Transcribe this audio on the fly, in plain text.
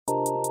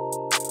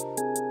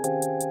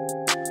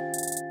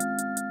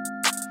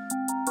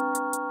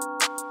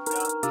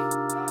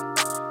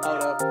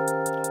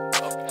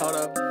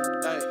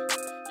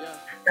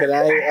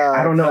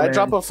I don't know. Can I man.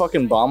 drop a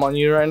fucking bomb on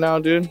you right now,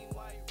 dude?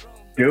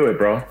 Do it,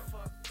 bro.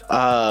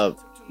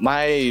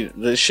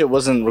 This shit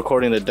wasn't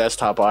recording the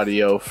desktop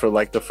audio for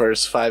like the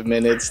first 5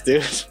 minutes,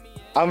 dude.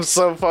 I'm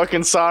so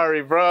fucking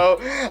sorry, bro.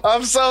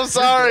 I'm so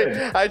sorry.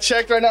 I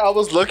checked right now. I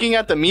was looking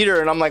at the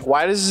meter and I'm like,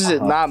 why is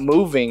it not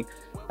moving?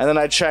 And then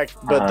I checked,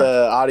 but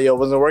the audio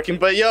wasn't working.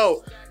 But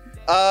yo,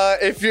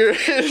 if you're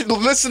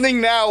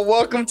listening now,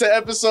 welcome to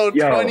episode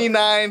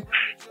 29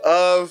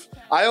 of,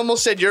 I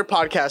almost said your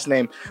podcast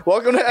name.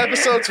 Welcome to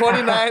episode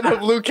 29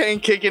 of Luke Kane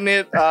Kicking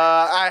It.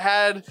 I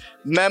had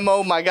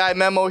Memo, my guy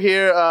Memo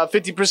here,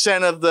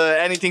 50% of the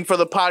Anything for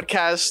the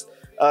Podcast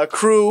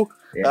crew.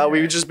 Yeah.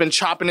 We've just been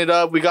chopping it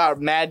up. We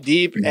got mad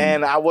deep,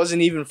 and I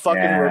wasn't even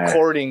fucking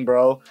recording,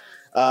 bro.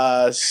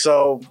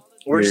 So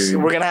we're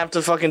gonna have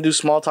to fucking do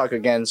small talk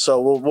again. So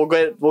we'll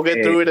get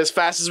through it as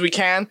fast as we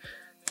can.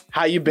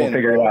 How you been? We'll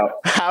figure it out.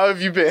 How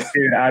have you been?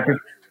 Dude,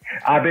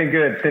 I've been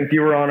good. Since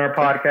you were on our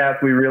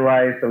podcast, we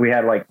realized that we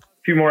had like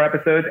 2 more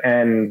episodes,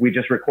 and we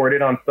just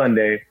recorded on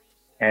Sunday,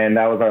 and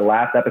that was our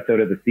last episode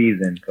of the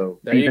season. So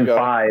season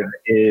 5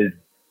 is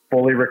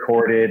fully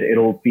recorded.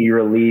 It'll be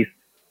released.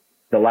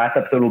 The last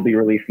episode will be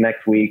released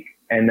next week,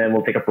 and then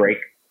we'll take a break.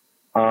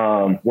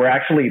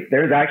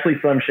 There's actually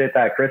some shit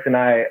that Chris and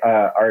I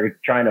are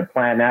trying to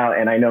plan out,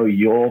 and I know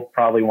you'll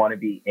probably want to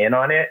be in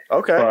on it.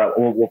 Okay. But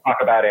we'll talk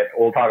about it.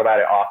 We'll talk about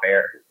it off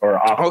air or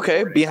off.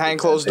 Okay, behind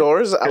closed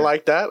doors. I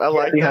like that.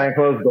 Behind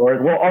closed doors.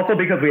 Well, also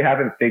because we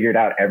haven't figured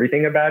out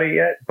everything about it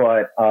yet,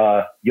 but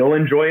you'll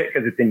enjoy it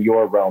because it's in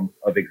your realm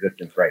of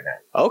existence right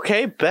now.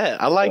 Okay,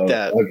 bet. I like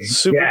that. Okay.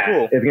 Super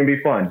cool. It's gonna be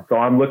fun. So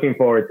I'm looking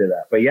forward to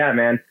that. But yeah,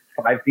 man,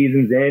 5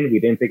 seasons in, we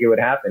didn't think it would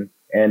happen,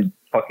 and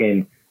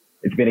fucking.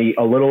 It's been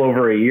a little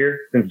over a year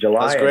since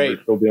July. That's great. And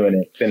we're still doing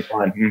it. It's been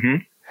fun. Mm-hmm.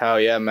 Hell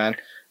yeah, man.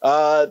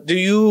 Do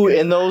you,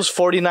 in those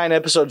 49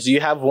 episodes, do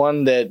you have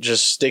one that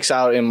just sticks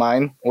out in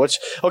mind?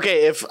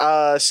 If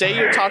say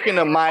you're talking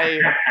to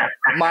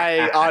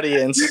my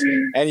audience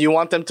and you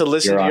want them to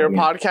listen to your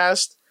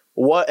podcast,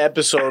 what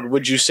episode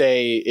would you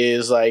say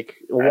is like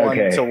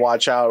one to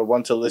watch out or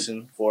one to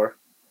listen for?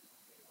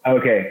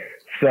 Okay,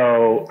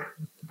 so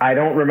I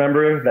don't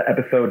remember the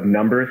episode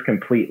numbers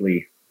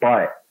completely,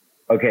 but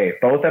okay,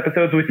 both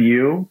episodes with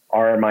you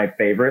are my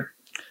favorites.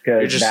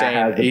 He's just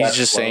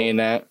saying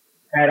that.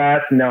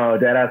 Deadass, no.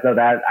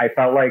 That I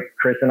felt like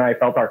Chris and I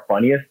felt our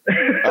funniest.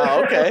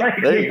 Oh, okay.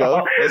 There you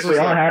go. We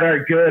all had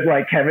our good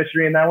like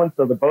chemistry in that one.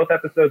 So the both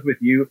episodes with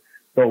you,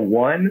 the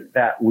one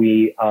that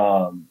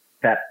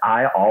that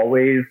I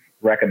always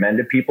recommend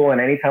to people,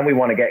 and anytime we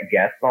want to get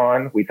guests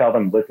on, we tell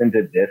them listen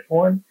to this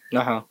one.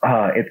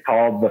 It's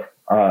called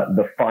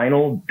the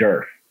Final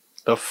Derf.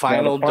 The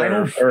Final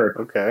Derf.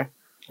 Okay.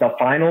 The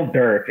Final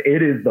Derf.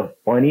 It is the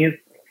funniest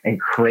and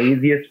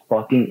craziest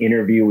fucking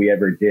interview we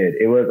ever did.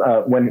 It was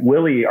when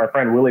Willie, our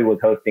friend Willie, was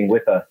hosting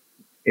with us.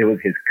 It was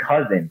his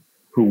cousin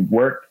who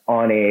worked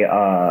on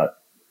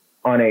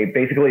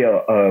basically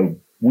a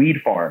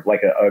weed farm,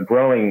 like a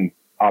growing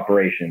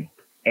operation.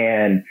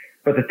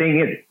 But the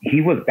thing is,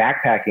 he was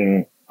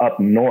backpacking up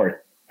north,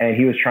 and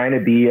he was trying to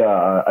be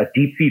a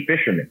deep sea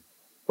fisherman,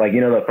 like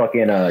the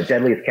fucking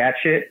Deadliest Cat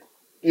shit.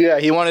 Yeah,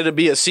 he wanted to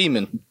be a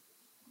seaman.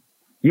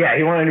 Yeah,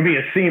 he wanted to be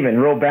a seaman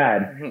real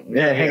bad.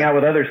 Hang out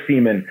with other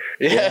seamen.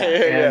 He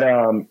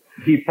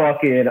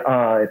fucking,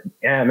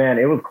 man,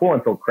 it was cool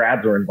until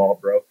crabs were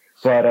involved, bro.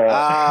 But,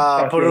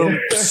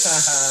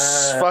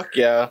 fuck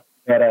yeah.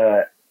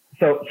 But,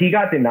 so he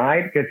got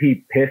denied because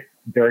he pissed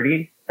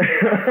dirty.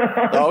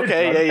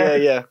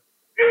 Okay, yeah.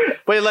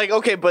 Wait, like,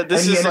 okay, but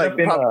this is like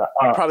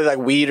probably like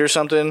weed or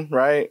something,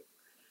 right?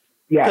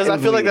 Yeah. Because I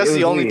feel like that's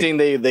the only thing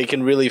they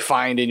can really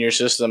find in your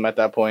system at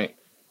that point.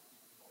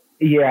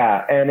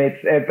 Yeah, and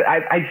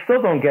I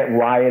still don't get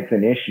why it's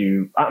an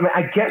issue. I mean,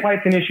 I get why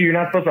it's an issue. You're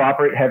not supposed to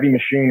operate heavy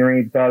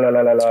machinery, blah, blah,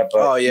 blah, blah, blah.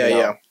 But,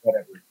 whatever.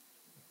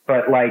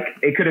 But, like,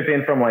 it could have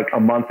been from, like, a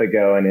month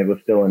ago, and it was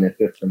still in the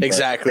system.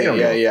 Exactly,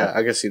 yeah,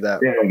 I can see that.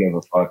 They don't give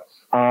a fuck.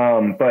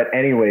 But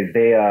anyways,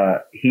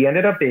 he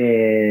ended up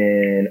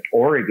in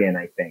Oregon,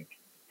 I think,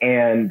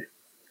 and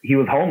he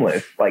was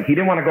homeless. Like, he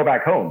didn't want to go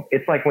back home.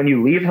 It's like when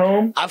you leave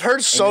home. I've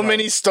heard so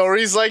many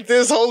stories like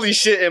this. Holy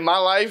shit, in my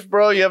life,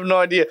 bro. You have no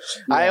idea.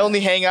 Yeah. I only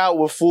hang out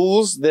with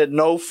fools that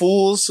know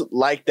fools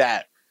like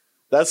that.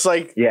 That's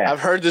like,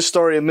 I've heard this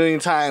story a million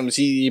times.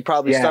 He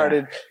probably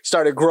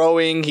started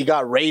growing. He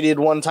got raided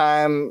one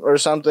time or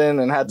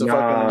something and had to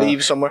fucking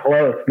leave somewhere.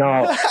 Close.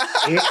 No,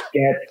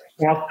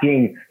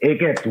 it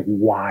gets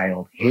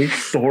wild. His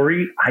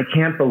story, I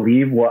can't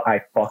believe what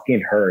I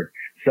fucking heard.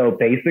 So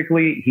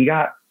basically,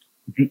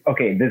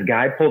 this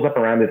guy pulls up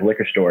around this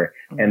liquor store,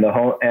 and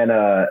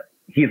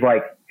he's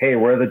like, "Hey,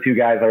 where are the 2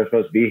 guys that are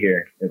supposed to be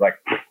here?" He's like,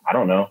 "I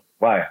don't know.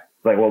 Why?"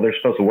 He's like, "Well, they're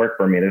supposed to work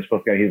for me. They're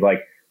supposed to go." He's like,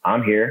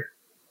 "I'm here.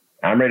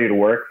 I'm ready to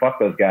work. Fuck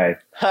those guys."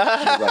 He's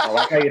like, "I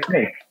like how you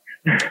think.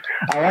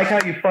 I like how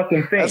you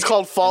fucking think." That's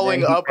called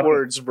falling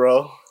upwards,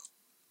 bro.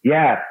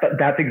 Yeah,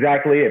 that's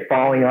exactly it.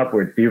 Falling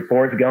upwards. You're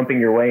Forrest Gumping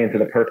your way into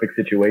the perfect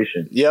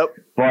situation. Yep.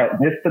 But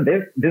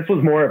this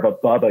was more of a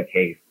Bubba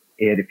case.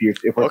 it.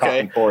 If we're Okay.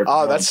 talking Forrest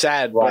Oh, Gump. that's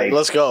sad. Like, But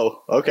let's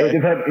go. Okay.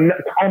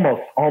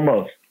 almost.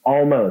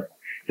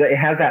 So it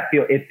has that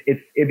feel.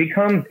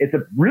 It's a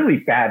really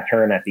bad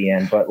turn at the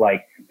end, but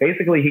like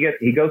basically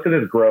he goes to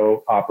this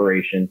grow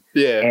operation,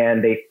 Yeah.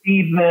 and they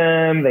feed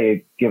them,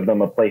 they give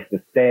them a place to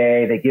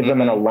stay, they give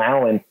them an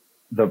allowance.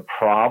 The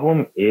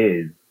problem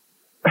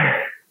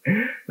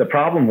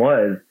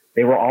was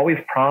they were always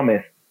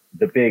promised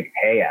the big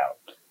payout.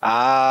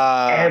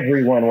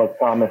 Everyone was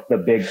promised the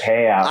big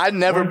payout. I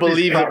never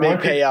believed the big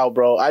payout,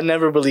 bro. I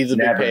never believed the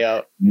big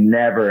payout.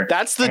 Never.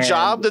 That's the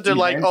job that they're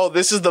like, oh,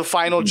 this is the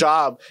final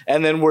job,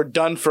 and then we're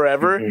done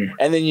forever,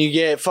 and then you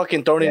get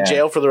fucking thrown in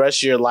jail for the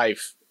rest of your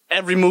life.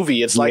 Every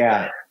movie, it's like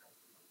that.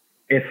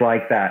 It's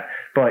like that.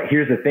 But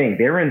here's the thing: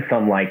 they were in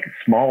some like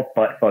small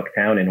buttfuck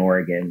town in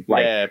Oregon.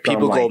 Like,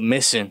 people go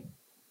missing.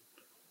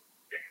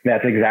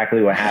 That's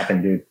exactly what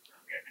happened, dude.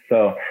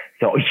 So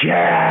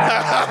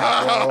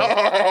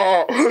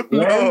yeah.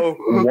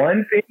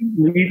 One thing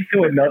leads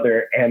to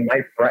another, and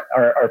my friend,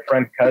 our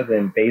friend's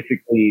cousin,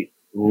 basically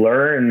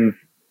learns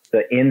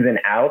the ins and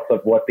outs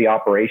of what the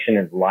operation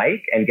is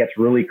like, and gets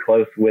really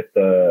close with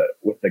the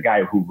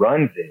guy who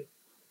runs it.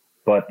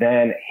 But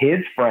then his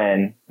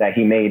friend that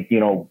he made,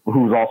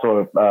 who's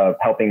also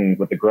helping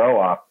with the grow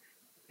op,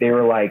 they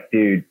were like,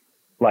 dude,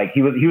 like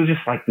he was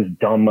just like this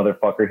dumb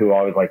motherfucker who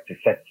always like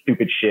just said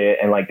stupid shit,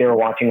 and like they were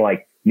watching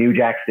like New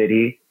Jack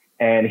City,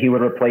 and he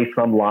would replace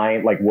some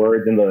line, like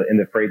words in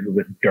the phrases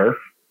with derf,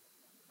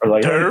 or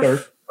like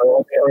derf,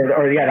 or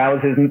yeah, that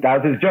was his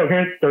joke.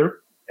 Here's derf,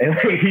 and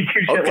like, he do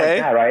shit like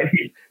that, right?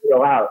 He'd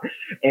go out,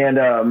 and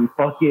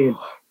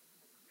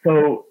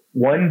so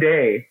one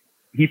day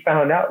he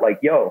found out, like,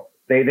 yo,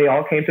 they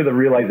all came to the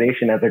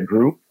realization as a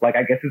group. Like,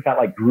 I guess it's that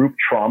like group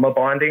trauma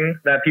bonding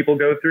that people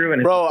go through.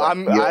 And bro,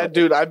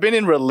 I've been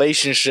in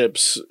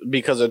relationships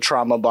because of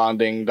trauma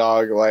bonding,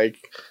 dog. Like,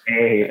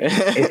 hey,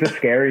 it's a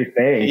scary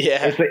thing.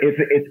 Yeah,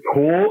 it's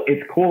cool.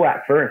 It's cool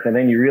at first, and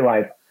then you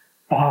realize,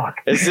 fuck.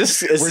 Is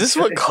this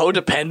what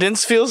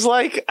codependence feels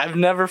like? I've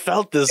never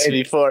felt this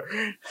before.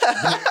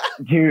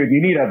 Dude,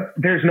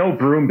 there's no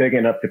broom big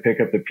enough to pick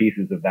up the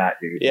pieces of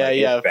that, dude.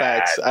 Yeah,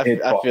 facts. I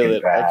feel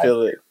it. Bad. I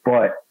feel it.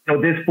 But so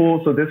this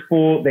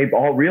fool, they've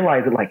all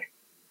realized that, like,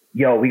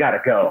 yo, we gotta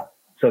go.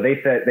 So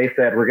they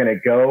said we're gonna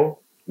go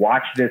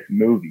watch this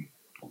movie,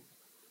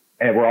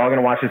 and we're all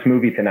gonna watch this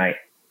movie tonight.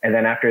 And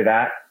then after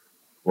that,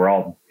 we're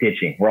all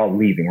ditching, we're all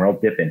leaving, we're all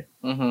dipping.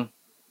 Mm-hmm.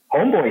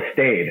 Homeboy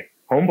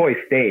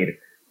stayed,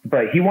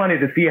 but he wanted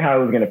to see how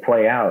it was gonna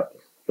play out.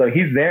 So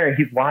he's there,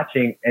 he's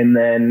watching, and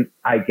then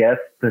I guess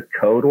the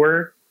code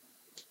word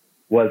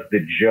was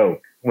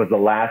the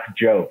last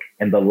joke,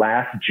 and the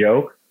last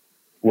joke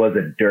was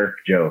a derf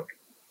joke.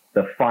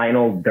 The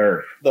final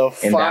derf. The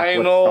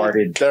final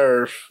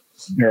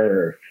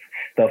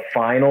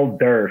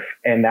derf.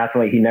 And that's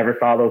when he never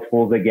saw those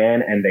fools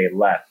again, and they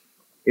left.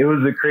 It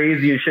was the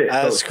craziest shit.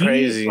 That's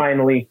crazy. He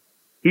finally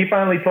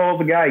told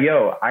the guy,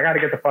 yo, I got to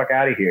get the fuck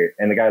out of here.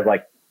 And the guy's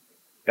like,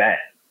 bet.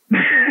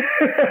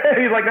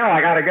 He's like, no,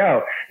 I got to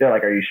go. They're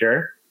like, are you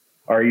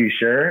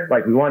sure?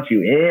 Like, we want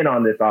you in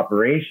on this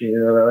operation.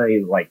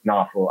 He's like,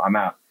 nah, fool, I'm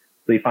out.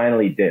 So he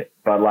finally did.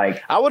 But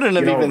like, I wouldn't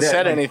have even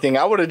said anything.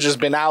 I would have just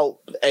been out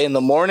in the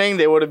morning.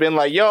 They would have been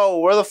like, yo,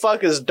 where the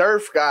fuck is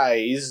Derf guy?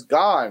 He's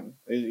gone.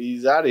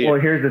 He's out of here.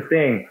 Well, here's the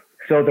thing.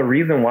 So the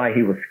reason why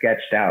he was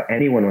sketched out,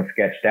 anyone was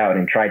sketched out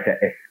and tried to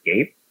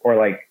escape, or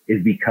like,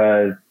 is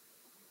because,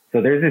 so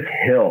there's this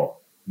hill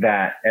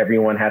that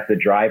everyone has to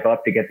drive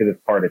up to get to this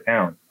part of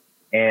town.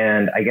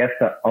 And I guess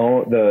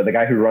the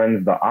guy who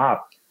runs the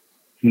op,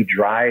 he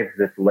drives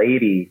this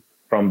lady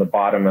from the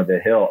bottom of the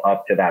hill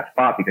up to that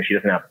spot because she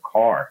doesn't have a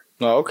car.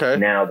 Oh, okay.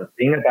 Now the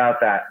thing about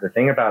that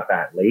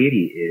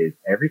lady is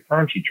every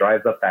time she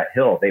drives up that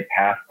hill, they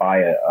pass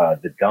by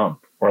the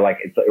dump, or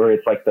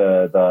it's like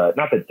the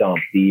not the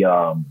dump, the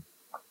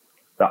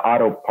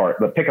auto part,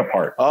 the pickup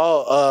part.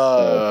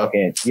 Oh,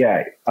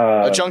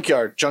 a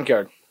junkyard.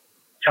 The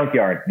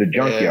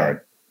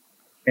junkyard.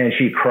 Yeah. And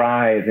she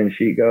cries and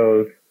she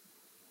goes,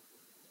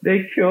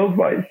 "They killed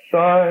my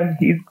son.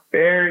 He's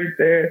buried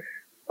there.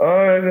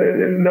 Oh,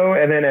 no."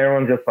 And then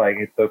everyone's just like,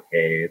 it's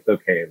okay,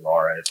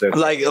 Laura. It's okay.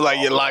 Like you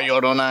La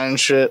Llorona and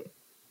shit.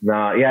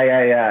 No,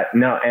 yeah.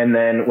 No, and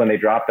then when they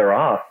dropped her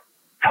off,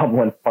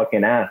 someone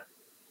fucking asked,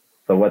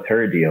 so what's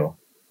her deal?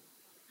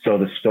 So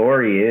the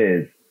story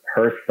is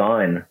her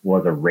son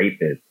was a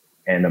rapist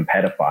and a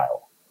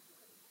pedophile.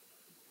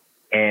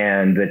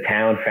 And the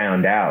town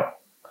found out.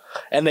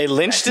 And they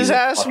lynched his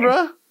ass,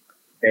 bro?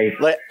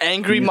 Like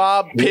angry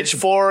mob,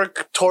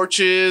 pitchfork,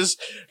 torches.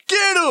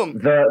 Get him!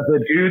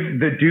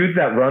 The dudes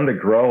that run the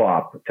grow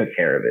op took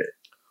care of it.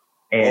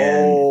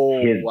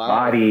 And his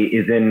body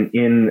is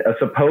in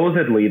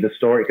supposedly the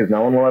story, because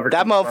no one will ever.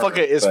 That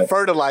motherfucker is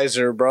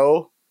fertilizer,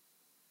 bro.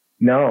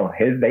 No,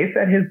 they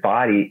said his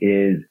body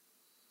is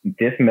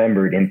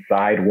dismembered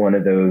inside one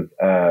of those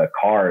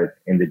cars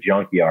in the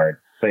junkyard.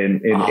 So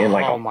in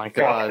like Oh a my fucked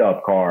God.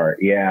 up car.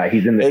 Yeah,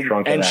 he's in the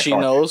trunk of And that she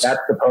car. knows?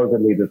 That's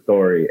supposedly the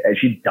story, and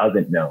she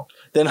doesn't know.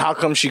 Then how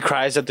come she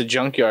cries at the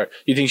junkyard?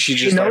 You think she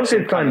just She knows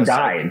like, his son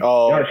died.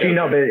 Oh, no, okay. she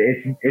knows, but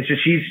it's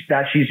just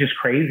she's just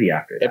crazy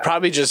after that. It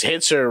probably just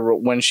hits her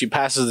when she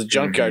passes the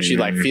junkyard. She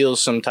like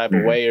feels some type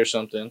of way or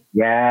something.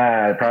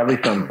 Yeah, probably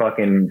some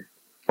fucking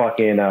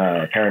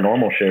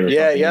paranormal shit. Or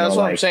Yeah, something, yeah, that's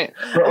what I'm saying.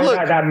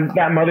 Look,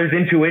 that mother's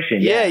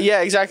intuition.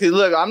 yeah, exactly.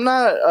 Look, I'm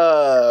not.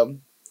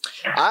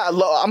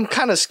 I'm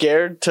kind of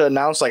scared to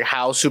announce like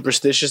how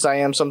superstitious I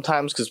am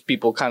sometimes because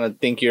people kind of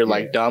think you're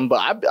like dumb,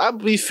 but I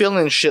be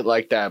feeling shit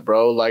like that,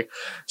 bro. Like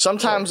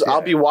sometimes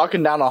I'll be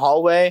walking down a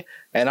hallway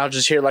and I'll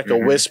just hear like a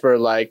whisper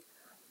like,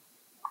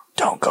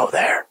 "Don't go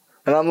there."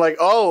 And I'm like,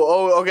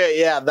 oh, okay,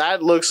 yeah,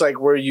 that looks like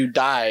where you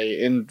die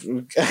in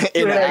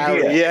the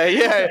alley.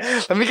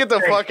 Yeah. Let me get the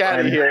fuck out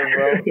of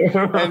here,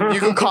 bro. And you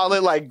can call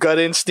it like gut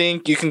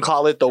instinct, you can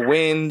call it the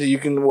wind, you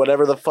can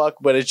whatever the fuck,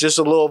 but it's just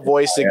a little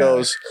voice that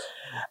goes,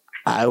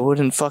 I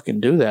wouldn't fucking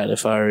do that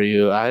if I were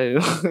you.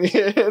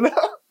 You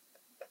know?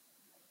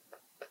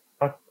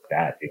 Fuck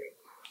that, dude.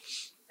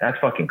 That's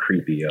fucking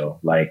creepy, yo.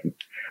 Like,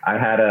 I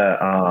had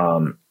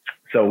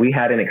so we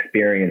had an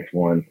experience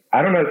once.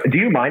 I don't know. Do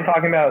you mind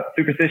talking about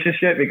superstitious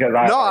shit? Because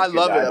I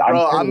love it,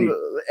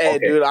 bro.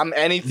 Dude, I'm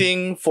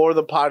anything for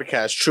the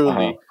podcast,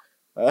 truly.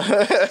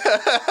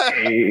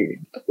 Hey,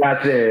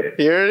 that's it.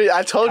 Here,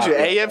 I told you,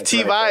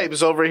 AFT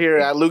vibes over here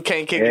at Luke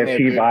Kane Kicking It.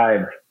 AFT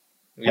vibes.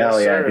 Hell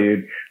yeah,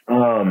 dude.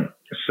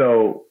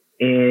 So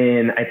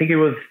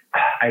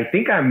I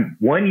think I'm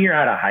 1 year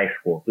out of high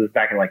school. So this is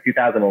back in like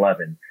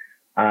 2011.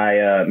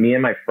 Me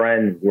and my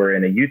friends were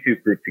in a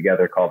YouTube group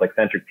together called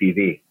Eccentric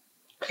TV.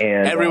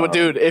 And everyone,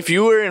 dude, if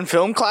you were in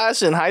film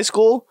class in high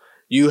school,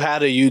 you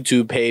had a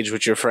YouTube page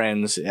with your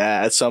friends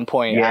at some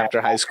point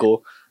after high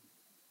school.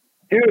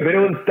 Dude, but it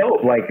was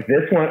dope. Like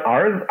this one,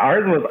 ours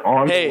was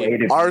on the way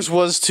to ours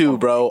was too,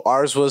 bro.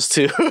 Ours was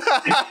too.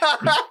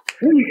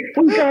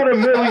 we got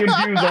 1 million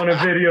views on a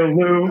video,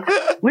 Lou.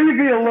 Leave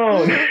me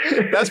alone.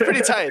 That's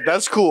pretty tight.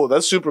 That's cool.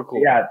 That's super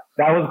cool. Yeah,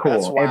 that was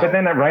cool. But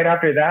then right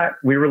after that,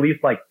 we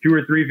released like 2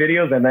 or 3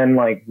 videos, and then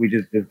like we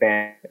just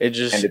disbanded.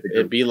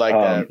 It'd be like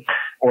that.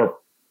 Or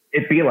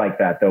it'd be like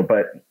that though.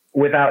 But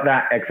without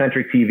that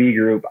Eccentric TV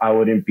group, I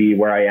wouldn't be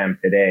where I am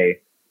today,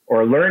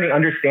 or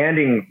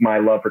understanding my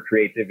love for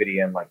creativity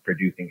and like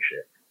producing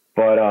shit.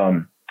 But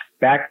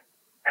back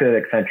to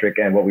Eccentric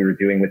and what we were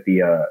doing with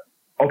the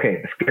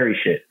scary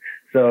shit.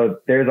 So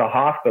there's a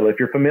hospital. If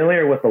you're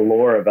familiar with the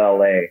lore of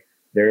LA,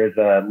 there's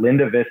a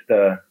Linda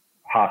Vista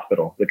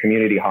Hospital, the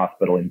community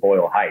hospital in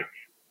Boyle Heights.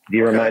 Do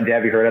you remember?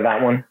 Have you heard of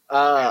that one?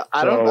 I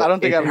don't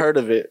think I've heard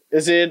of it.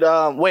 Is it?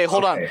 Wait,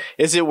 hold on.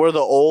 Is it where the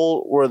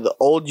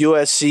old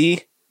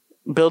USC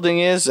building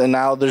is, and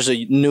now there's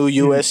a new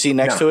USC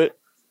next to it?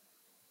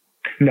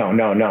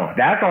 No.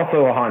 That's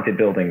also a haunted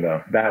building,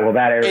 though. That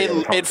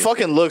area. It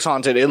fucking looks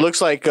haunted. It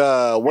looks like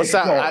what's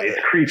that? It's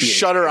creepy.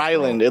 Shutter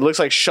Island. It looks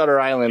like Shutter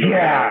Island.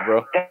 Yeah,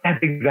 bro. That's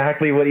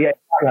exactly what. Yeah,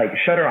 like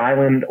Shutter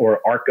Island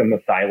or Arkham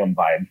Asylum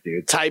vibes,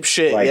 dude. Type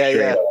shit. Like,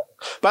 yeah.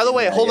 By the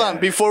way, hold on.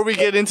 Before we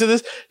get into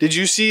this, did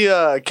you see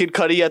Kid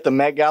Cudi at the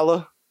Met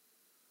Gala?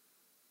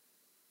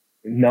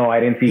 No, I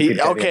didn't see.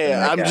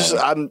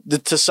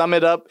 To sum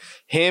it up,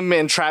 him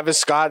and Travis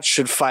Scott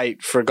should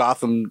fight for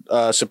Gotham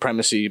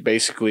supremacy.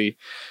 Basically,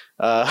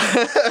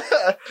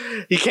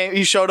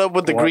 he showed up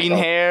with the green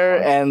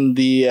hair and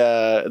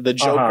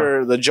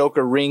the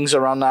Joker rings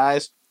around the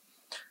eyes.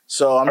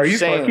 So I'm just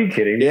saying, fucking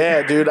kidding me?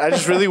 Yeah, dude. I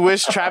just really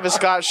wish Travis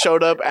Scott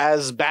showed up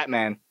as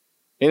Batman.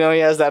 You know, he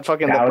has that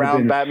fucking the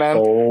brown Batman.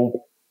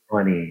 So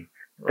funny.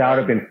 That would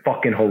have been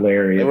fucking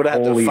hilarious. They would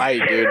have had to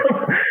fight, dude.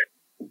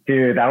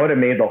 Dude, that would have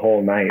made the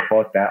whole night.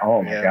 Fuck that.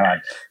 Oh my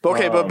god.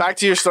 Okay, but back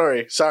to your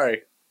story.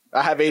 Sorry,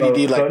 I have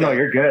ADD that. No,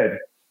 you're good.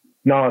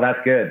 No, that's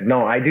good.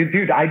 No, I do,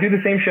 dude. I do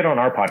the same shit on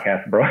our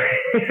podcast, bro.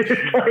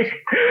 It's like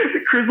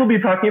Chris will be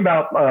talking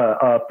about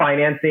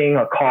financing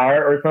a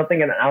car or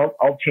something, and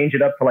I'll change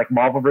it up to like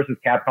Marvel vs.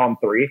 Capcom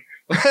 3.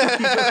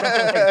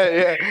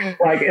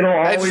 Like it'll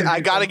always. I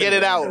gotta get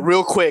it out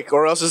real quick,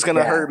 or else it's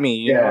gonna hurt me.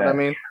 You know what I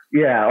mean?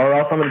 Yeah, or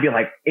else I'm gonna be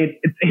like it's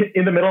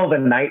in the middle of the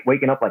night,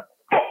 waking up like.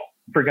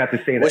 Forgot to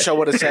say that. Wish I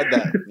would have said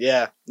that.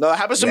 Yeah. No, it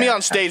happens to me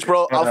on stage,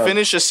 bro. I'll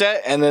finish a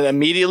set and then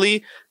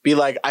immediately be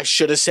like, I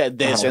should have said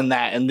this and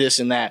that and this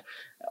and that.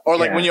 Or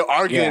like when you're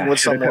arguing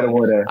with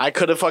someone, I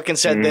could have fucking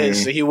said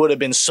this. He would have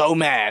been so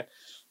mad.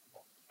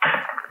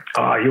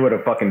 Oh, you would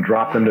have fucking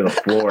dropped him to the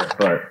floor.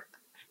 But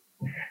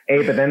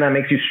but then that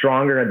makes you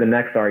stronger at the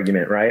next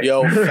argument, right?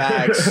 Yo,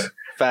 facts.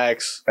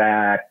 Facts,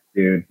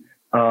 dude.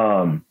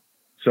 So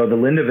the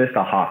Linda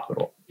Vista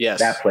Hospital. Yes.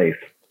 That place.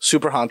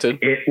 Super haunted.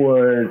 It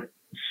was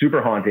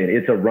super haunted.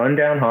 It's a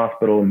rundown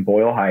hospital in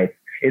Boyle Heights.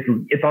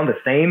 It's on the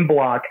same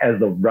block as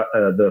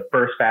the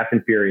first Fast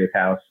and Furious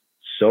house.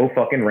 So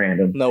fucking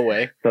random. No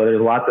way. So there's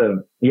lots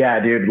of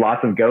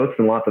ghosts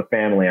and lots of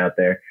family out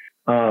there.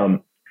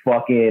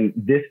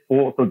 This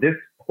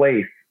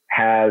place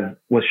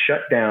was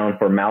shut down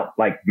for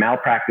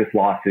malpractice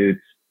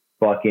lawsuits.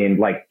 Fucking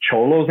like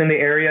cholos in the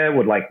area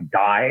would like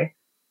die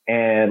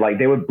and like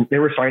they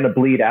were starting to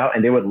bleed out,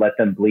 and they would let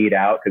them bleed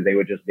out because they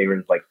were just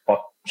like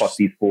fuck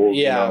these fools.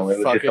 Yeah, you know? It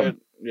was fuck just some it.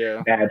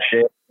 Yeah. bad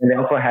shit. And they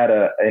also had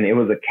and it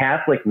was a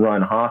Catholic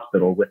run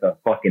hospital with a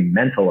fucking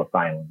mental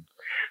asylum.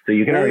 So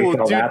you can already Oh,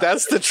 tell dude,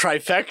 that's the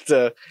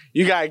trifecta.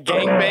 You got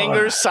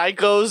gangbangers,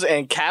 psychos,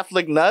 and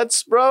Catholic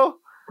nuts, bro.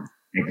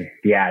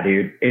 Yeah,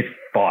 dude, it's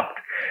fucked.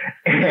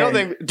 You know,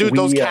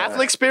 those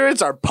Catholic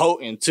spirits are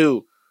potent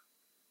too.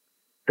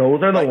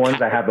 Those are the ones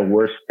that have the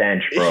worst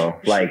stench, bro.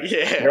 Like,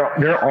 yeah.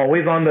 they're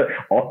always on the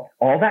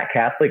all that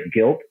Catholic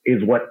guilt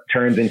is what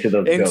turns into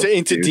those ghosts,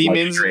 into dude,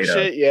 demons like, and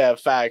shit. Up. Yeah,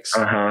 facts.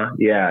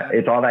 Yeah,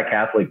 it's all that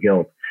Catholic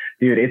guilt,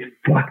 dude. It's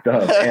fucked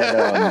up.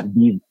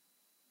 And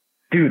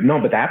dude, no,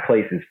 but that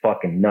place is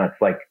fucking nuts.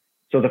 Like,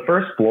 so the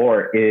first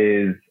floor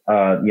is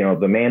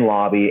the main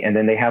lobby, and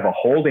then they have a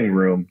holding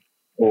room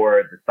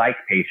for the psych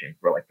patients,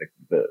 for like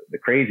the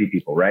crazy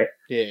people, right?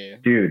 Yeah.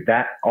 Dude,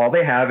 that all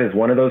they have is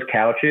one of those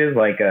couches,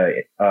 like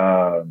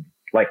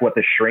what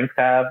the shrinks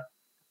have,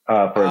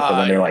 for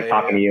when they're like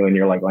talking to you, and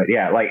you're like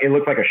it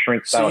looks like a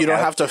shrink. So you don't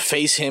have to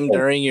face him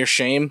during your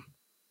shame.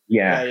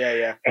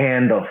 Yeah.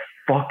 And the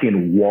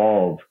fucking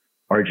walls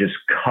are just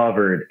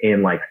covered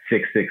in like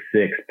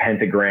 666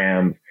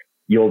 pentagrams.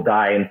 You'll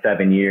die in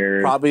 7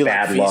 years. Probably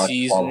bad like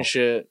feces and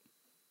shit.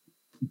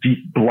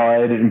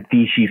 Blood and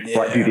feces,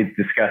 dude, it's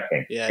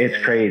disgusting.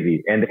 It's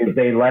crazy. And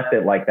they left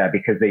it like that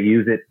because they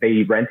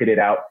rented it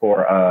out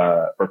for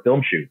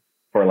film shoots,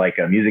 for like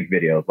music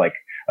videos, like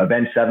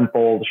Avenged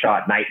Sevenfold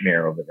shot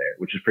Nightmare over there,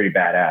 which is pretty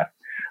badass.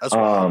 That's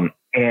wild.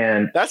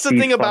 And that's the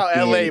thing about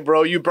LA,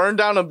 bro. You burn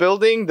down a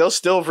building, they'll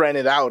still rent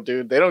it out,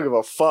 dude. They don't give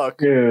a fuck.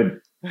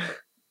 Dude.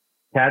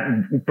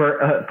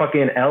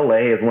 Fucking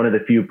LA is one of the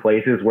few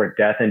places where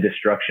death and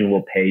destruction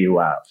will pay you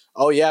out.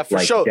 Oh yeah, for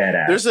sure.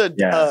 There's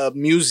a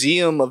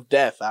museum of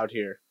death out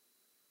here.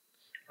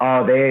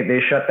 Oh, they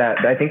shut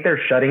that. I think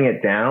they're shutting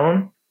it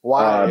down.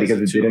 Why?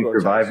 Because it didn't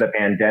survive the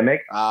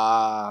pandemic.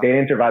 They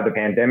didn't survive the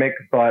pandemic,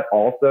 but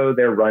also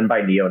they're run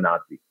by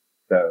neo-Nazis.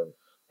 So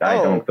I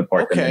don't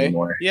support them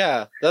anymore.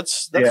 Yeah,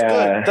 that's good.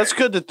 That's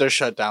good that they're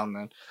shut down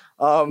then.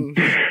 But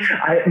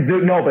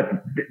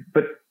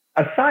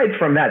aside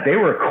from that, they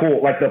were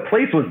cool. Like, the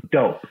place was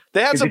dope.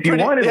 They had some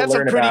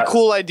pretty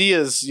cool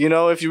ideas. You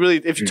know, if you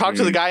talk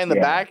to the guy in the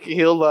back,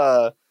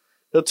 he'll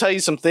tell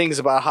you some things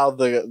about how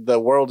the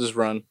world is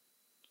run.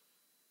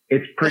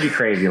 It's pretty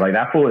crazy. Like,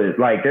 that fool is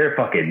like, they're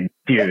fucking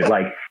dude.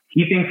 Like,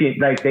 he thinks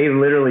they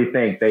literally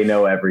think they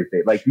know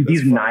everything. Like,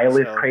 these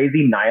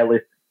crazy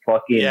nihilist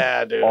fucking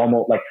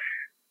almost like.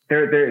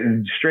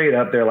 They're straight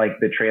up. They're like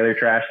the trailer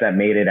trash that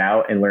made it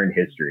out and learned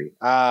history.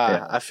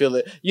 I feel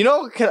it. You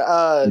know,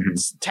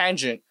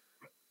 tangent.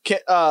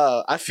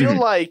 I feel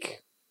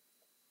like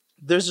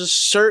there's a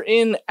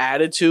certain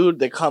attitude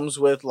that comes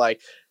with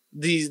like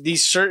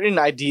these certain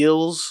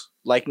ideals,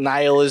 like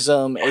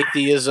nihilism,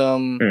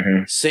 atheism,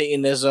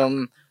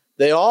 Satanism.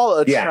 They all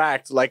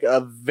attract like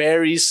a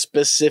very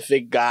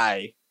specific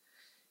guy,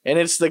 and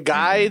it's the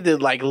guy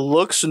that like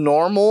looks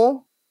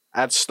normal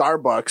at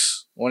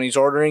Starbucks when he's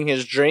ordering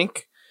his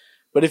drink,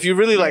 but if you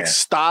really like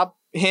stop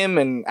him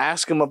and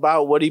ask him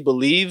about what he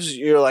believes,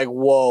 you're like,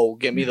 whoa,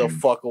 get me the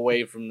fuck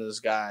away from this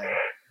guy.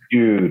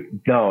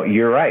 Dude, no,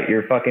 you're right.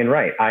 You're fucking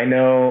right. I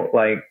know,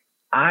 like,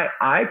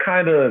 I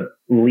kind of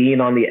lean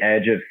on the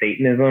edge of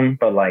Satanism,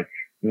 but like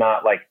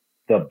not like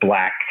the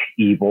black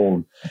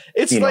evil.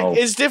 It's like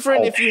it's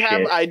different if you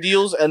have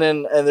ideals, and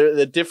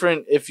they're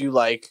different if you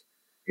like.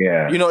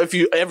 Yeah, you know, if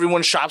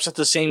everyone shops at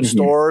the same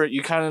store,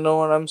 you kind of know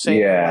what I'm saying.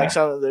 Yeah, like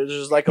there's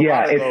just like a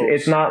lot of those.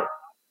 It's not.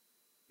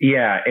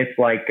 Yeah, it's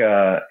like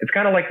it's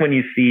kind of like when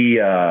you see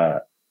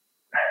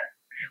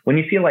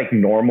like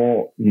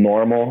normal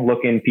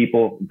looking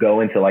people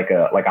go into like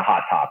a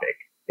Hot Topic.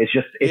 It's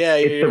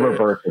the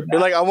reverse of that.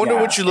 You're like, I wonder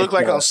what you look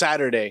like on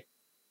Saturday.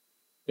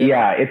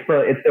 Yeah, it's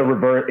the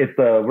reverse.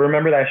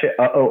 Remember that shit?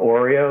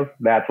 Oreos.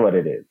 That's what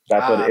it is.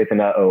 That's what it's an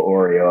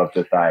Oreo of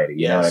society.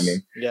 You know what I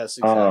mean? Yes.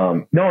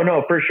 Exactly.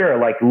 No, for sure.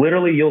 Like,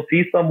 literally, you'll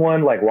see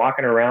someone like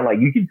walking around. Like,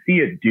 you can see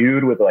a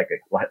dude with like a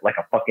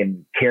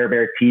fucking Care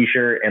Bear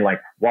t-shirt and like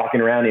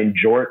walking around in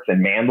jorts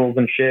and mandals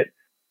and shit.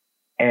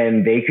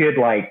 And they could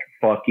like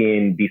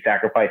fucking be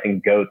sacrificing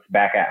goats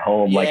back at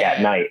home, like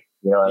at night.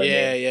 You know what I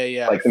mean?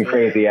 Yeah. Like some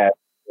crazy ass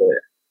shit.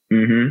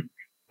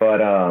 But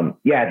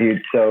yeah,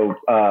 dude. So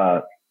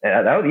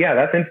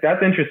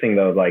that's interesting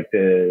though. Like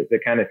to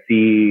kind of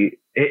see,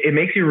 it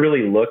makes you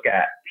really look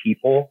at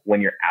people when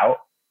you're out.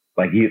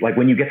 Like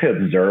when you get to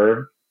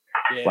observe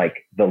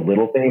like the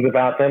little things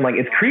about them. Like,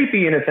 it's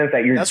creepy in a sense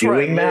that you're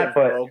doing that,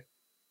 but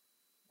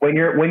when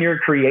you're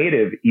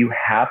creative, you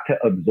have to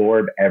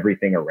absorb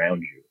everything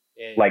around you.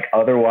 Like,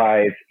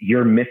 otherwise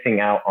you're missing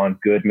out on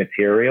good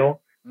material.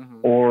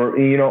 Or,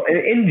 you know,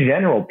 in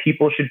general,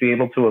 people should be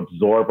able to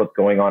absorb what's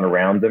going on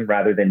around them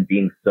rather than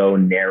being so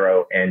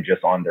narrow and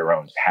just on their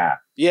own path.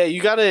 Yeah,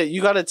 you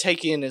gotta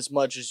take in as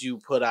much as you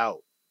put out,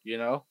 you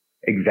know?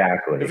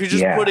 Exactly. If you're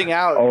just putting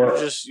out, you're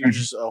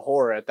just a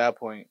whore at that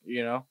point,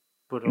 you know?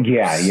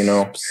 Yeah, you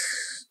know.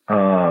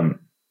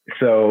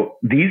 So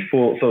these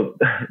fools,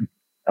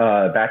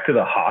 back to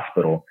the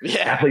hospital.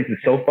 Yeah. That place is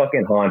so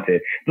fucking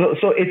haunted.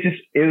 So it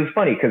was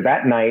funny because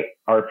that night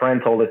our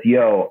friend told us,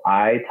 yo,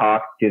 I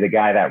talked to the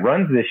guy that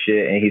runs this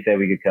shit and he said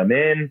we could come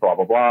in, blah,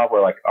 blah, blah.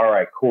 We're like, all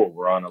right, cool.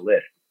 We're on a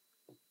list.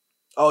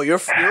 Oh, you're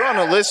on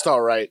a list,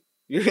 all right.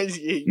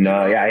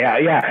 No,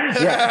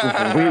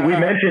 yeah. We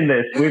mentioned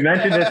this. We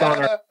mentioned this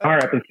on our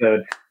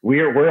episode.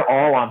 We're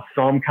all on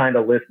some kind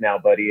of list now,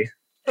 buddy.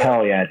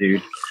 Hell yeah,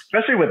 dude.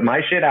 Especially with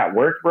my shit at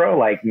work, bro.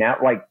 Like now,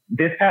 like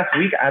this past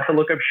week, I had to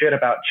look up shit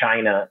about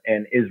China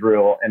and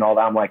Israel and all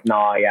that. I'm like,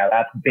 nah, yeah,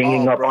 that's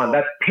pinging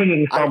that's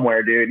pinging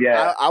somewhere, dude.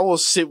 Yeah. I will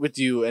sit with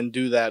you and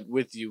do that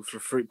with you for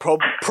free. Pro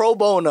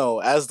bono,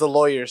 as the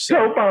lawyer said.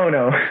 Pro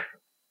bono.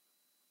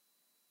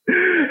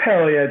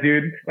 Hell yeah,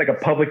 dude. Like a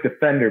public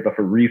defender, but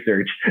for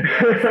research.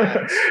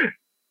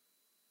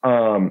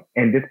 And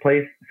this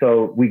place,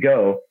 so we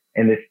go,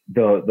 and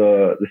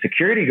the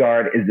security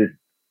guard is this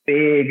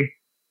big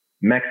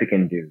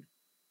Mexican dude.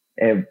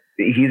 And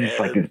he's just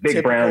like this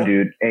big brown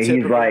dude. And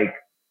he's like,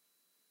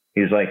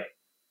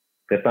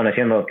 ¿Qué están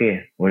haciendo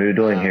aquí? What are you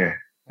doing here?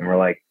 And we're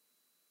like,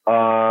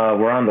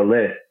 we're on the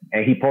list.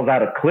 And he pulls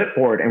out a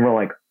clipboard and we're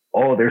like,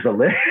 oh, there's a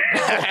list.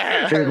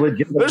 There's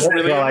legit a list.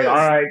 Really we're like, all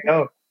right,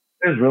 go.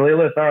 There's really a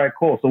list. All right,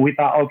 cool. So we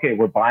thought, okay,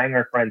 we're buying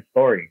our friend's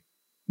story.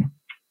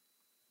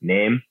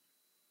 Name.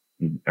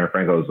 Our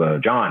friend goes,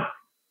 John.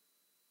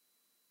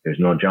 There's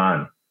no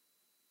John.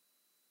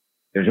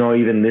 There's no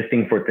even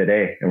listing for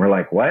today. And we're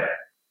like, what?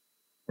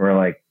 We're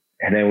like,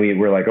 and then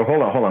we're like, oh,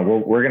 hold on.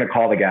 We're going to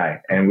call the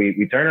guy. And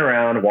we turn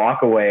around,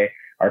 walk away.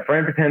 Our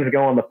friend pretends to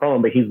go on the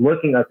phone, but he's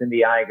looking us in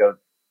the eye and goes,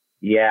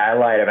 yeah, I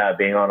lied about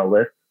being on a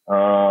list.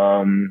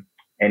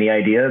 Any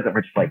ideas? And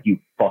we're just like, you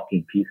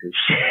fucking piece of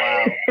shit.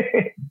 Wow.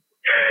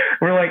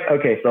 We're like,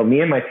 okay, so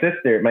me and my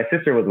sister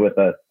was with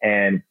us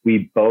and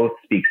we both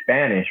speak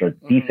Spanish or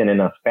decent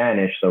enough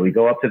Spanish. So we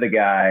go up to the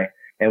guy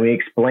and we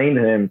explain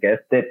to him, que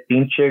este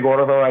pinche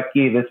gordo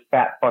aquí, this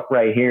fat fuck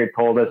right here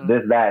told us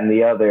this, that, and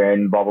the other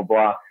and blah, blah,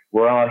 blah.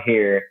 We're all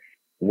here.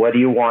 What do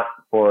you want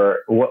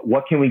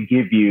what can we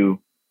give you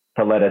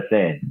to let us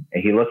in?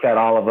 And he looks at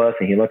all of us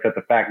and he looks at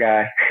the fat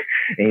guy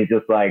and he's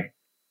just like,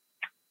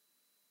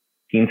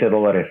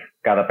 $15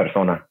 cada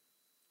persona.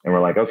 And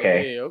we're like,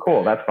 okay,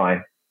 cool. That's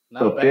fine.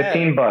 So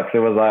 $15.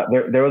 There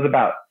was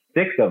about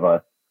 6 of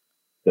us.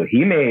 So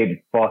he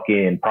made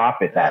fucking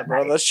profit that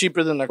night. That's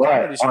cheaper than the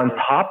comedy store.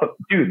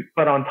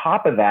 But on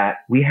top of that,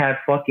 we had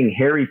fucking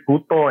Harry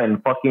Puto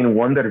and fucking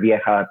Wonder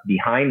Vieja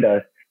behind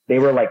us. They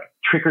were like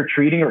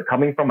trick-or-treating or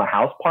coming from a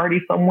house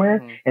party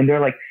somewhere. And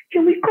they're like,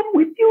 can we come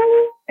with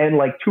you? And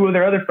like 2 of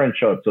their other friends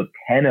showed up. So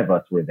 10 of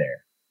us were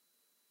there.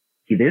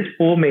 This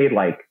fool made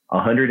like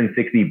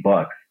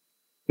 $160.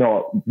 Like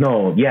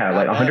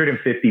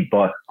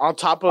 $150 on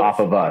top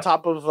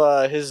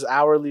of his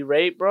hourly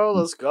rate, bro.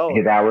 Let's go.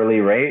 His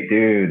hourly rate,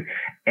 dude.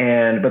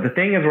 But the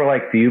thing is, we're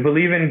like, do you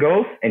believe in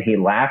ghosts? And he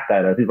laughed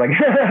at us. He's like, he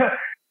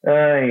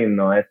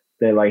was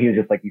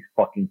just like these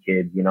fucking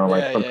kids,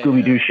 like some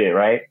Scooby-Doo shit,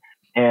 right?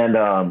 And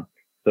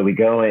so we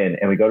go in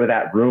and we go to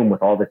that room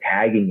with all the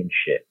tagging and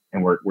shit,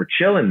 and we're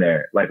chilling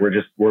there. Like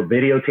we're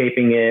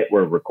videotaping it,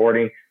 we're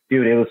recording,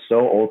 dude. It was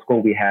so old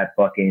school. We had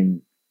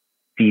fucking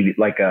TV,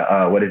 like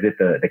what is it?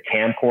 The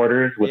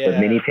camcorders with the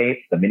mini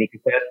tapes, the mini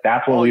cassettes.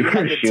 That's what we were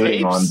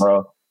shooting on,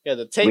 bro. Yeah,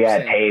 the tapes. We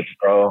had tapes,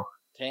 bro.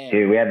 Damn.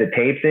 Dude, we had the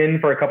tapes in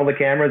for a couple of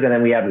cameras, and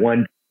then we had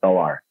one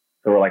DSLR.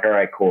 So we're like, all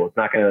right, cool.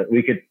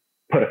 We could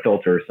put a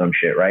filter or some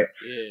shit, right?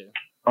 Yeah.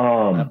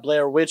 That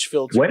Blair Witch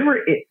filter. When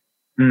we're it.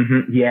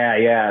 Mm-hmm,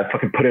 yeah.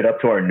 Fucking put it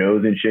up to our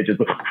nose and shit. Just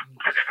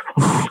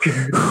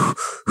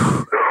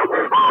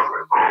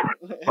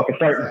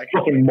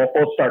fucking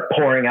moles start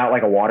pouring out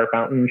like a water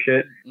fountain and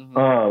shit.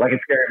 Like a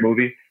scary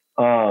movie.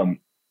 And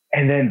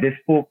then this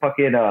fool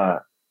fucking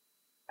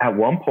at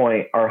one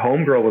point our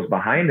homegirl was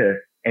behind us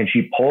and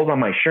she pulls on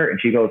my shirt and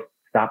she goes,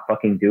 stop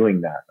fucking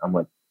doing that. I'm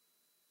like,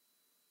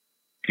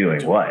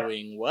 doing what?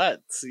 Doing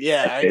what?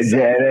 Yeah.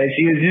 Exactly. And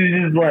she's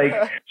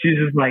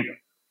just like,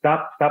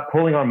 stop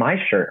pulling on my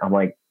shirt. I'm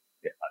like,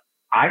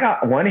 I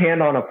got one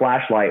hand on a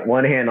flashlight,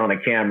 one hand on a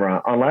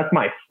camera. Unless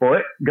my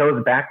foot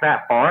goes back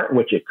that far,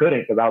 which it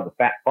couldn't because I was a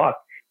fat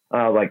fuck.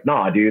 I was like,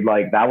 nah, dude,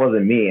 like that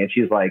wasn't me. And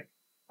she's like,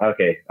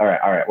 okay, all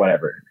right,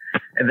 whatever.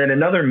 And then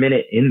another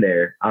minute in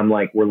there, I'm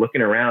like, we're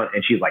looking around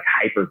and she's like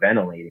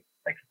hyperventilating.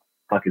 Like,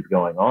 what the fuck is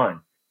going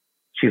on?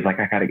 She's like,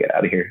 I gotta get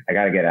out of here.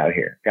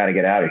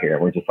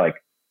 We're just like,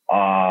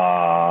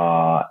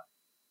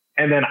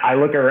 and then I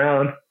look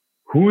around,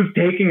 who's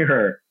taking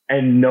her?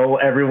 And no,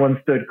 everyone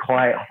stood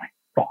quiet. I'm like,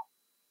 fuck.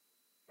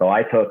 So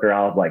I took her.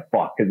 I was like,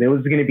 fuck, because it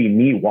was going to be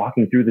me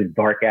walking through this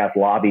dark ass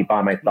lobby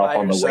by myself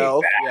on the way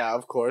back. Yeah,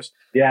 of course.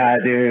 Yeah,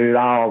 dude.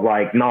 I was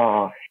like,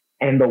 nah.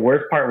 And the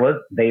worst part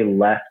was they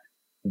left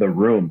the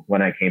room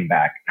when I came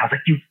back. I was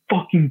like, you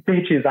fucking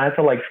bitches. I had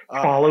to like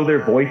follow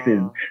their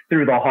voices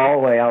through the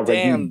hallway. I was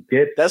like, you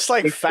did. That's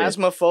like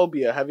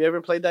Phasmophobia. Have you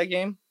ever played that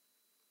game?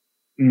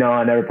 No,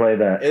 I never played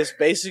that. It's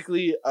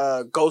basically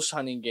a ghost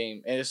hunting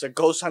game, and it's a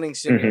ghost hunting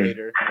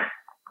simulator.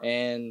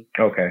 And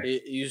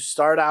you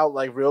start out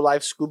like real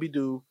life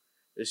Scooby-Doo,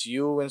 It's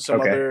you and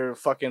some other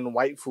fucking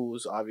white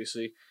fools,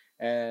 obviously.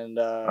 And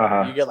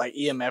you get like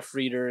EMF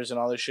readers and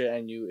all this shit,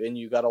 and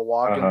you gotta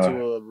walk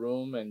into a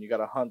room and you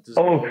gotta hunt this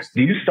ghost.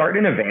 Do you start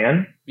in a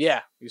van?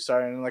 Yeah, you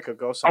start in like a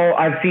ghost. Oh,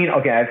 I've seen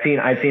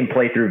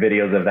playthrough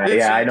videos of that.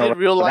 I know.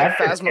 Real life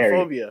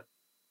Phasmophobia.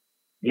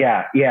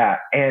 Yeah,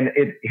 and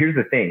here's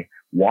the thing.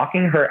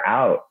 Walking her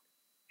out,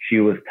 she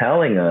was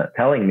telling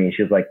me,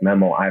 she was like,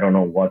 Memo, I don't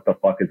know what the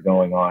fuck is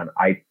going on.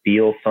 I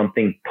feel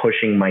something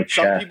pushing my chest.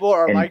 Some people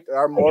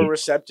are more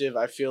receptive,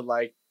 I feel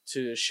like,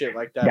 to shit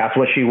like that. That's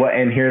what she was.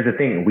 And here's the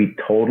thing. We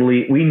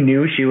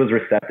knew she was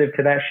receptive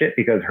to that shit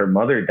because her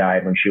mother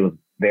died when she was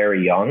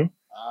very young.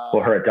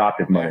 Well, her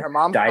adopted mother her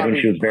mom died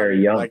when she was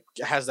very young. Like,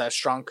 has that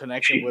strong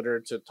connection with her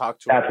to talk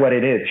to her. That's what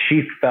it is.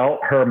 She felt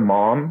her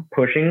mom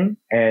pushing,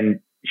 and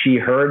she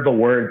heard the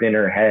words in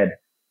her head,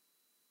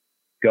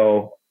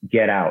 go,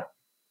 get out.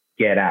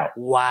 Get out.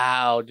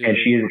 Wow, dude. And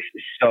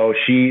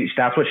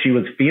that's what she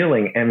was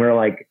feeling. And we're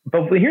like,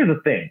 but here's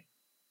the thing.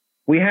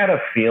 We had a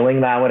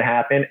feeling that would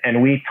happen,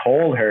 and we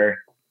told her,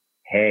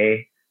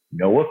 hey,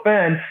 no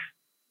offense,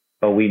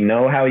 but we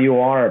know how you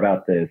are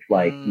about this.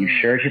 Like, you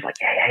sure? She's like,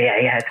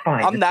 yeah, it's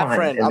fine. I'm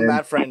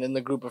that friend in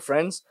the group of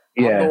friends.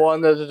 Yeah. I'm the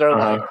one that they're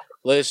like,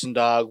 listen,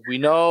 dog, we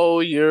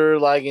know you're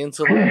like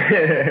into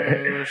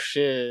like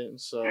shit.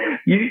 So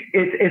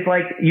it's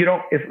like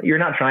you're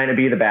not trying to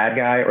be the bad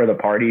guy or the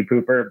party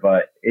pooper,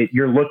 but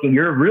you're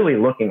really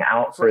looking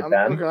out for them.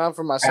 I'm looking out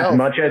for myself as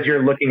much as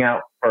you're looking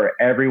out for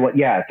everyone.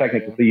 Yeah,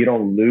 technically, so you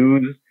don't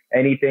lose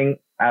anything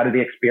out of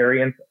the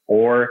experience,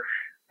 or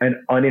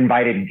an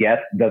uninvited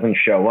guest doesn't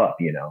show up.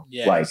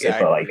 Yeah, like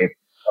exactly. if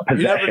a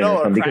you never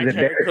know. A because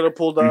crackhead could have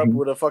pulled up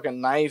with a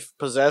fucking knife,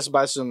 possessed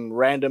by some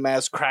random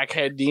ass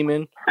crackhead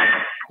demon.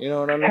 You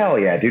know what I mean? Hell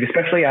yeah, dude.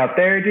 Especially out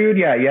there, dude.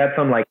 Yeah, you had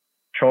some like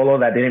cholo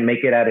that didn't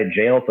make it out of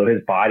jail, so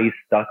his body's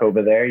stuck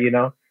over there.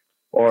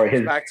 Or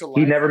he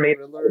never made.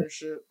 And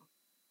shit.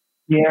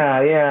 Yeah,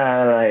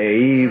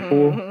 like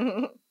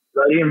fool.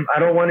 I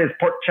don't want his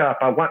pork chop.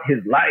 I want his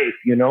life.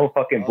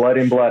 Fucking blood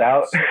in, blood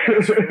out.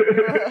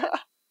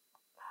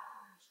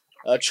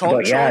 A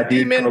chon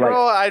demon,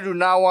 bro. I do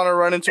not want to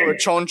run into a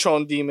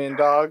chon demon,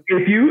 dog.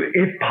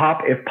 If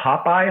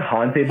Popeye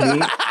haunted me,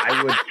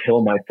 I would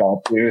kill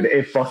myself, dude.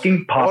 If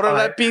fucking Popeye, ahora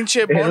la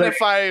pinche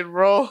bonafide,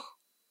 bro.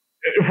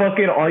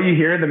 Fucking all you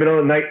hear in the middle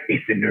of the night is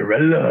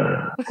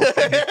Cinderella.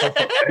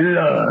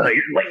 You're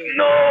like,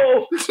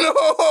 no.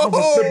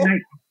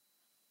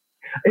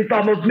 It's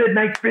almost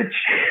midnight, bitch.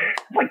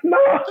 Like, no.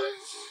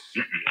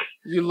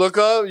 You look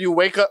up, you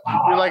wake up,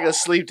 you're like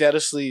asleep, dead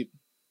asleep.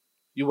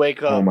 You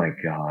wake up. Oh my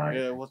god.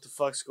 Yeah, what the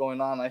fuck's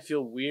going on? I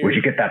feel weird. Where'd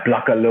you get that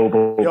Blanca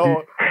Lobo?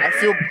 Yo, I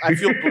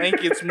feel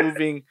blankets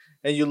moving,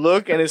 and you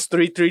look, and it's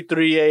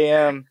 3:33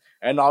 a.m.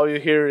 and all you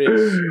hear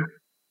is,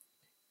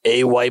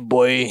 "Hey, white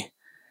boy,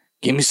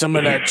 give me some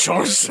of that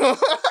chorizo."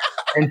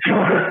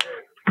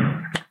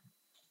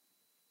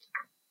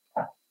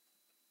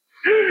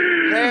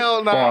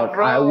 Hell no,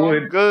 bro.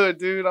 I'm good,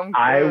 dude. I'm good.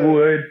 I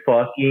would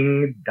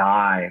fucking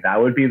die.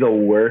 That would be the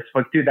worst.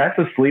 Fuck, dude, that's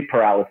a sleep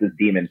paralysis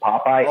demon.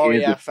 Popeye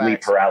is a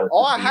sleep paralysis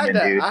demon, I had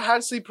that. Dude. I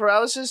had sleep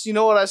paralysis. You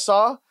know what I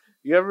saw?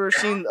 You ever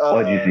seen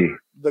what'd you see?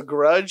 The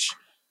Grudge?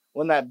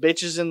 When that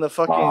bitch is in the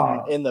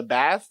fucking in the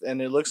bath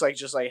and it looks like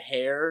just like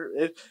hair.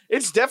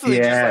 It's definitely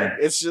just like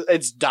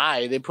it's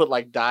dye. They put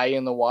like dye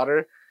in the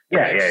water. They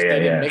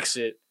didn't mix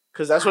it.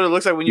 Because that's what it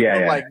looks like when you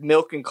put like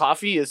milk and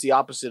coffee. It's the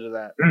opposite of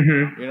that.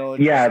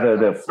 Mm-hmm.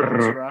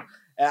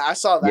 And I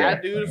saw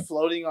that dude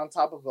floating on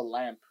top of a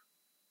lamp.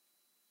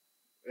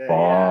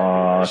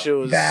 That shit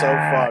was so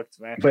fucked,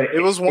 man. But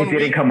it was one. It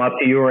didn't come up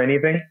to you or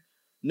anything.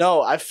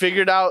 No, I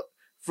figured out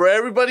for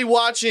everybody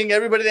watching,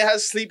 everybody that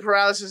has sleep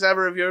paralysis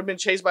ever. If you ever been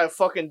chased by a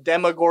fucking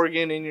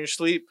Demogorgon in your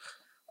sleep,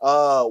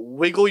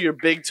 wiggle your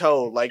big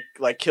toe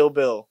like Kill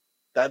Bill.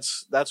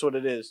 That's what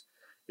it is.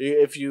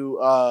 If you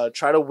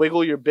try to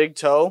wiggle your big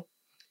toe,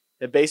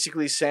 it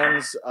basically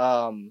sends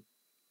a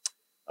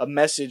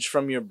message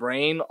from your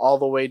brain all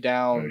the way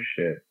down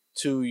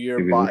to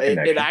your body.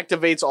 It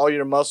activates all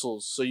your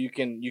muscles so you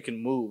can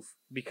move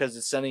because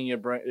it's sending your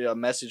brain a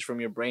message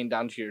from your brain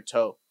down to your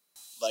toe,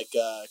 like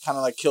kind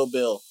of like Kill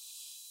Bill.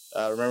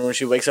 Remember when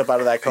she wakes up out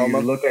of that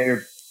coma? You look at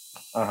your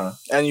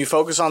and you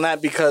focus on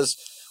that because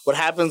what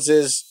happens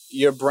is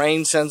your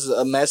brain sends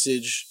a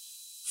message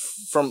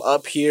from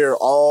up here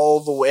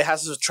all the way. It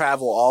has to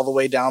travel all the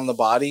way down the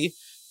body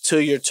to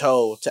your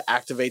toe to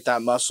activate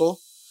that muscle.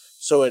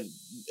 So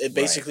it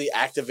basically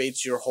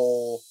activates your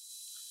whole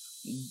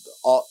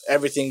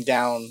everything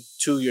down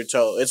to your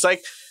toe. It's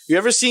like, you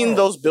ever seen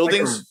those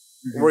buildings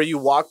where you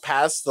walk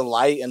past the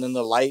light and then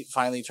the light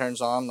finally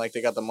turns on? Like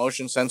they got the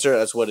motion sensor.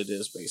 That's what it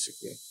is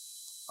basically.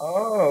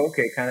 Oh,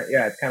 okay. It's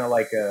kind of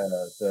like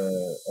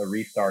a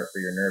restart for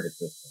your nervous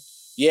system.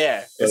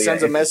 Yeah, it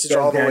sends a message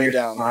all the way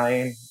down.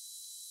 Spine.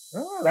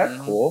 Oh, that's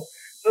cool.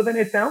 So then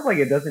it sounds like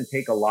it doesn't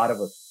take a lot of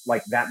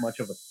that much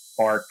of a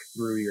spark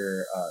through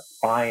your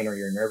spine or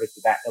your nervous,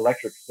 that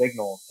electric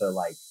signal to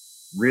like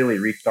really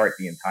restart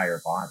the entire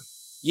body.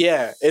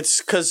 Yeah,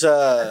 it's because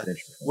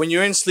when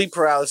you're in sleep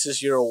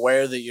paralysis, you're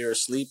aware that you're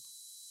asleep.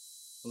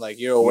 Like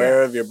you're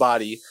aware of your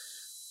body.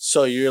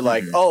 So you're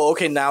like, oh,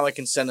 okay, now I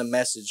can send a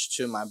message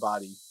to my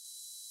body.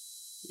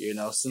 You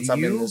know, since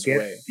I'm in this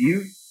way.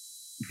 Do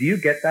you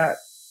get that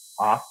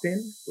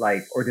often?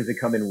 Like, or does it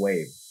come in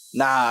waves?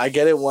 Nah, I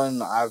get it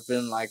when I've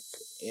been like,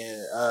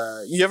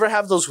 you ever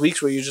have those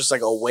weeks where you're just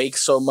like awake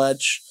so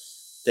much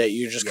that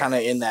you're just kind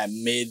of in that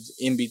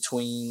in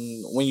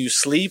between. When you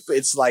sleep,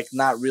 it's like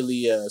not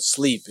really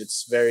sleep.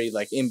 It's very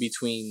like in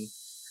between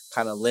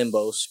kind of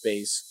limbo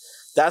space.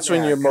 That's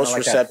when you're most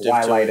receptive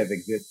that twilight to it. of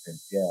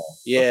existence. Yeah.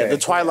 Yeah, okay. The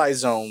Twilight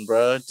Zone,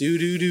 bro.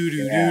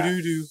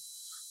 Do.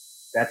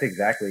 That's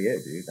exactly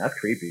it, dude. That's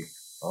creepy.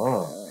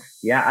 Oh,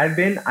 yeah. I've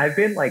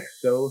been like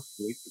so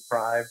sleep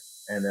deprived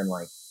and then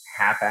like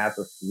half-ass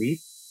asleep,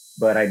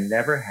 but I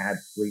never had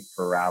sleep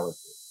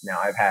paralysis. Now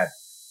I've had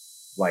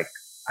like,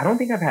 I don't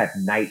think I've had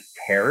night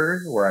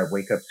terrors where I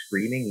wake up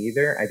screaming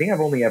either. I think I've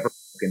only ever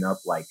woken up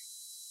like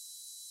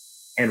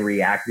and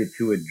reacted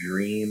to a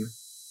dream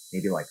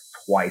maybe like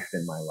twice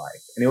in my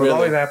life. And it was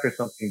always after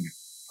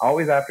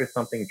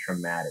something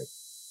traumatic.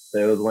 So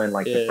it was when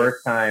like the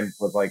first time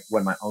was like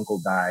when my uncle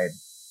died.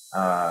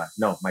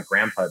 No, my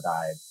grandpa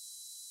died.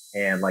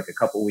 And like a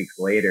couple weeks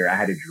later, I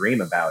had a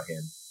dream about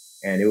him.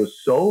 And it was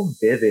so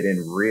vivid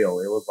and real.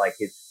 It was like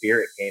his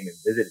spirit came and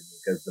visited me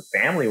because the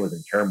family was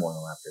in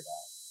turmoil after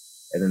that.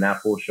 And then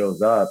that fool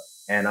shows up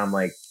and I'm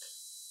like,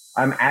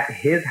 I'm at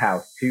his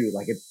house too.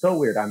 Like, it's so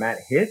weird. I'm at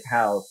his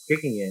house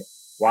kicking it,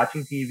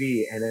 watching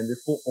TV. And then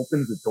this fool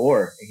opens the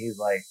door and he's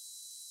like,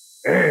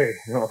 hey,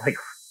 you know, like,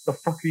 what the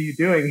fuck are you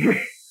doing?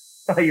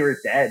 I thought you were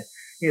dead.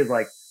 He was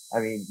like, I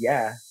mean,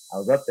 yeah, I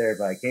was up there,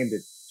 but I came to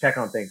check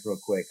on things real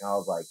quick. And I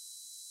was like,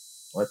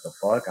 what the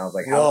fuck? I was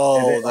like,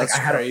 whoa, that's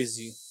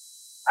crazy.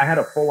 I had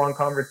a full on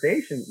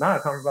conversation. Not a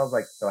conversation. I was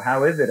like, so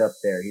how is it up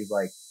there? He's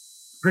like,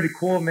 pretty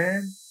cool,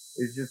 man.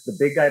 It's just the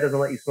big guy doesn't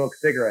let you smoke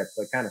cigarettes,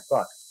 so it kind of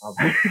sucks. I was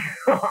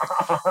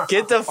like,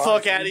 get the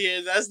fuck out of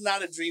here. That's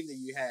not a dream that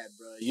you had,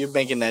 bro. You're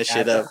making that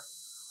shit up.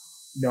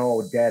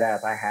 No, dead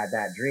ass. I had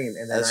that dream.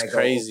 And then that's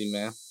crazy,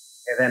 man.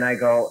 And then I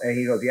go, and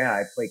he goes, yeah,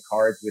 I play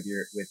cards with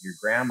your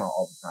grandma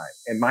all the time.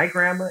 And my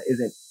grandma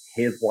isn't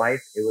his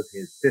wife. It was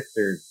his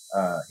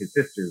wife's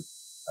sister.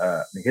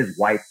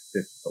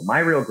 So my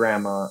real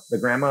grandma, the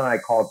grandma I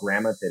call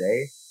grandma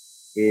today,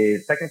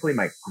 is technically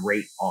my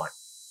great aunt.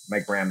 My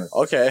grandma's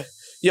okay.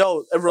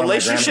 Yo,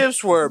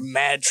 relationships were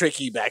mad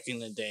tricky back in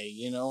the day.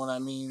 You know what I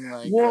mean?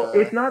 Like, well,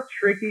 it's not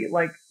tricky.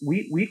 Like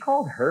we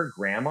called her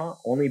grandma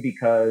only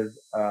because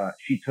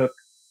she took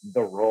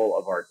the role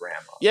of our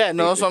grandma. Yeah,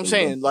 no, that's what I'm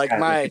saying. Like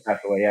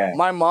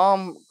my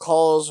mom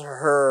calls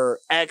her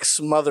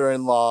ex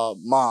mother-in-law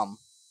mom.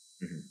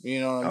 Mm-hmm.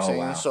 You know what I'm saying?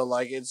 Wow. So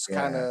like it's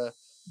kind of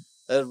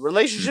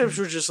relationships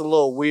were just a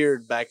little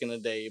weird back in the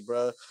day,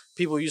 bro.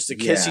 People used to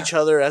kiss each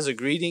other as a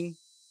greeting.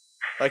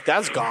 Like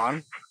that's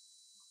gone.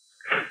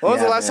 When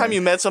was the last time you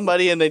met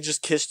somebody and they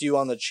just kissed you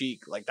on the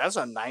cheek? Like that's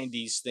a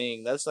 90s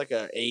thing. That's like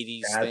a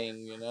 80s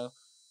thing, you know?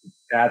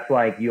 That's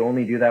like you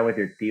only do that with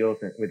your tias.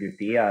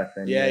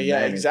 And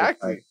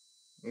exactly.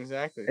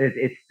 Exactly.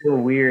 It's still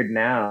weird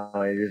now.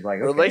 It's like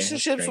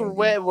relationships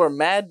were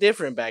mad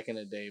different back in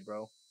the day,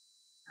 bro.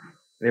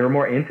 They were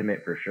more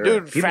intimate for sure.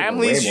 Dude,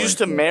 families used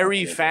to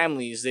marry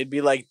families. They'd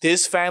be like,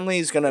 this family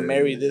is going to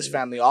marry this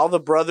family. All the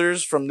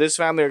brothers from this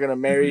family are going to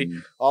marry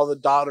all the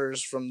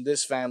daughters from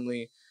this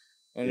family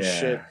and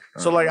shit.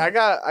 So like I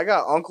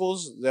got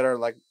uncles that are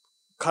like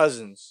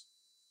cousins.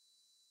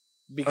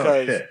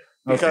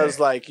 Because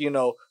like, you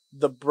know,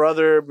 the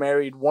brother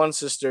married one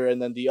sister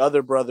and then the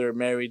other brother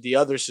married the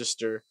other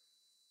sister.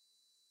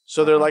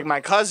 So they're like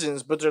my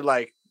cousins, but they're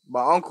like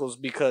my uncles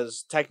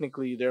because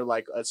technically they're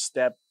like a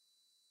step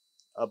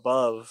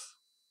above.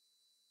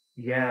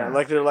 Yeah.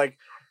 Like they're like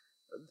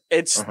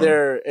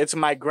it's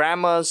my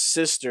grandma's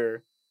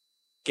sister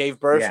gave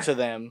birth to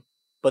them,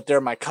 but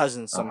they're my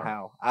cousins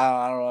somehow.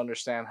 I don't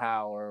understand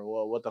how or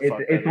what the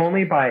fuck. It's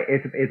only by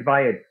it's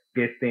by a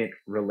distant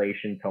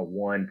relation to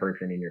one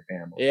person in your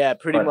family. Yeah,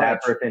 pretty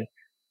much.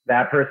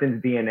 That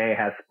person's DNA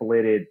has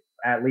splitted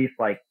at least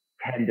like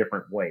 10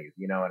 different ways.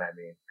 You know what I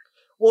mean?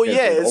 Well,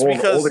 yeah, it's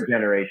because older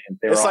generations.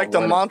 It's like the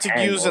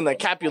Montagues and the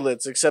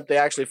Capulets, except they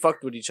actually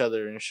fucked with each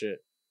other and shit.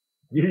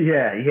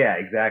 Yeah,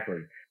 exactly.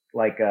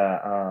 Like,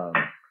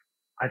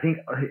 I think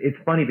it's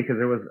funny because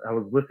I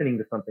was listening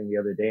to something the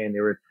other day and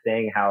they were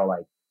saying how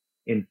like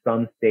in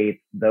some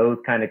states those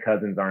kind of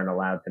cousins aren't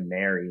allowed to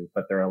marry,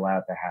 but they're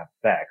allowed to have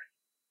sex.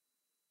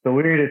 The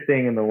weirdest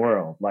thing in the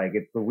world. Like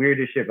it's the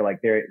weirdest shit. But like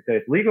so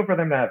it's legal for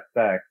them to have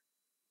sex,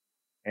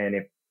 and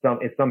if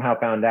it's somehow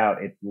found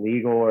out it's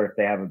legal, or if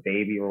they have a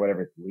baby or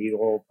whatever, it's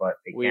legal, but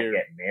they can't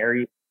get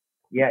married.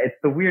 Yeah, it's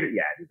the weird.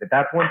 Yeah, but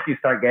that's once you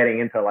start getting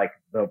into like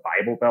the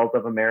Bible Belt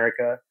of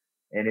America,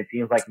 and it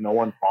seems like no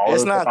one follows.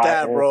 It's not the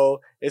that, bro.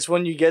 It's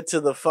when you get to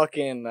the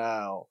fucking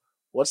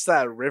what's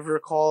that river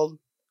called?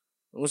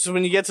 It's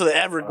when you get to the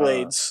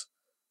Everglades.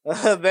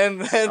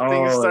 then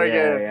things start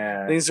getting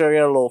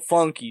a little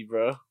funky,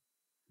 bro.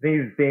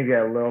 Things get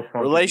a little funky.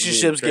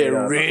 Relationships get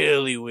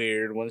really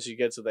weird once you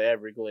get to the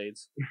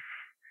Everglades.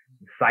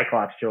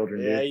 Cyclops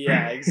children.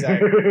 Yeah,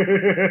 exactly.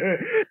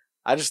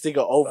 I just think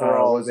of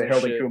overalls was it and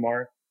Hilda shit.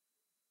 Kumar?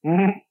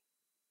 Mhm.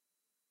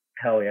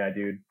 Hell yeah,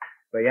 dude.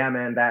 But yeah,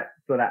 man, that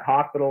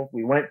hospital,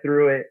 we went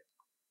through it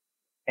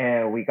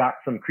and we got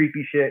some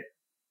creepy shit.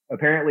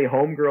 Apparently,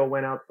 homegirl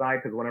went outside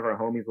because one of our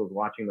homies was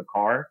watching the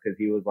car because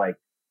he was like,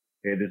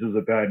 "Hey, this is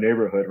a bad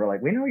neighborhood." We're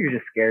like, "We know you're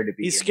just scared to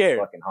be." He's in scared.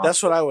 the fucking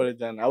That's what I hospital." would have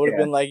done. I would have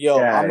Yeah. been like, "Yo,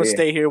 Yeah, I'm gonna yeah.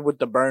 stay here with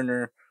the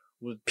burner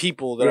with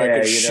people that I Yeah,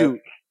 could you know.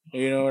 shoot."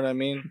 You know what I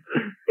mean?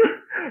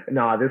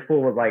 Nah, this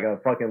fool was like a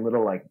fucking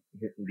little like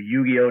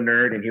Yu-Gi-Oh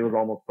nerd, and he was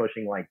almost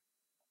pushing like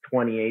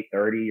 28,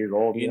 30 years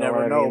old. You know never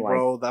what know, I mean?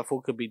 bro. Like, That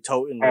fool could be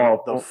toting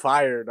Oh, the oh.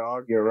 fire,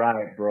 dog. You're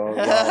right, bro.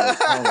 Well,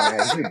 oh my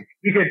god,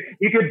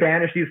 you could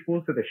banish these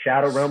fools to the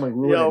shadow realm, and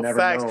we would have never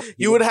facts. known.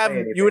 You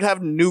would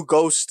have new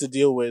ghosts to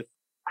deal with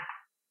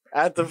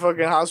at the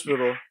fucking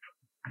hospital.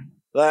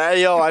 Like,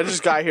 yo, I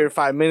just got here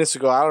 5 minutes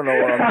ago. I don't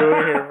know what I'm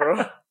doing here,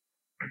 bro.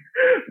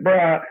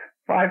 Bruh,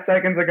 5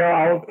 seconds ago,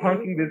 I was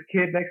punking this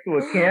kid next to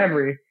a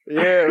Camry.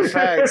 Yeah,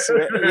 facts.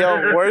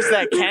 Yo, where's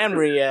that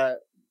Camry at?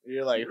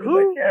 You're like,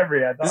 who?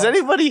 Camry, Does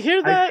anybody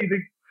hear that?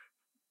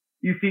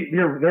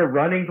 They're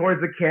running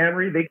towards the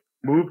Camry. They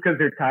move because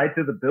they're tied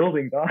to the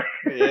building, dog.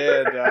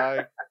 Yeah,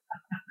 dog.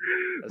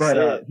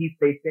 But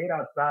they stayed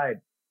outside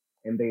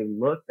and they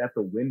looked at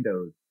the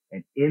windows,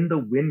 and in the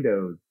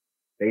windows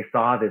they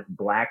saw this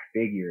black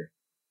figure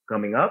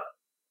coming up,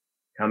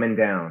 coming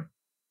down,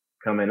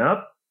 coming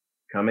up,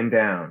 coming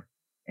down,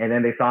 and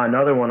then they saw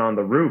another one on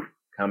the roof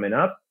coming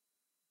up,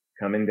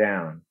 coming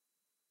down,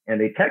 and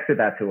they texted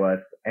that to us,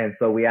 and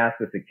so we asked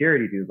the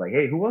security dudes like,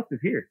 "Hey, who else is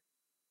here?"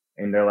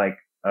 And they're like,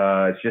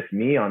 "It's just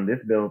me on this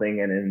building,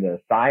 and in the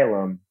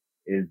asylum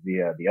is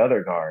the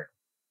other guard,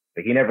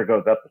 but he never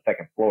goes up the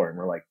second floor." And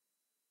we're like,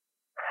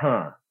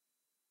 "Huh?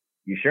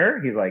 You sure?"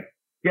 He's like,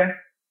 "Yeah,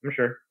 I'm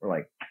sure." We're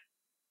like,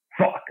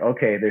 "Fuck,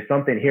 okay, there's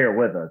something here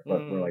with us,"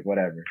 but we're like,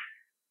 whatever.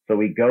 So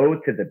we go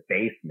to the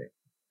basement.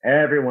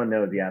 Everyone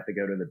knows you have to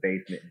go to the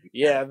basement.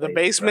 Yeah, the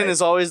basement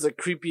is always the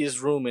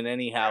creepiest room in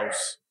any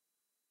house.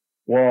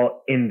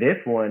 Well, in this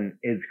one,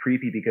 it's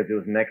creepy because it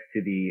was next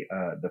to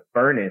the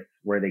furnace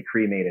where they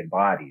cremated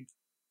bodies.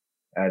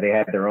 They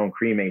had their own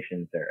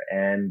cremations there,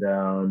 and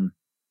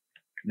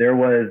there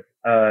was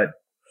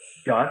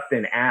dust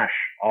and ash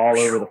all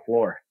over the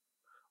floor.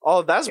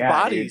 Oh, that's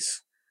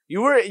bodies.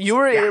 Dude. You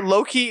were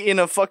low key in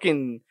a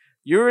fucking.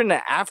 You're in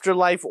an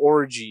afterlife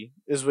orgy,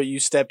 is what you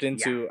stepped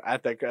into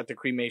at the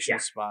cremation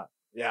spot.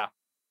 Yeah,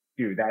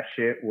 dude, that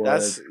shit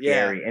was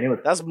scary, and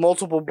that's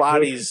multiple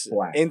bodies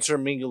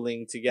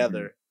intermingling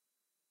together.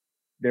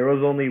 Mm-hmm. There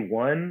was only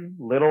one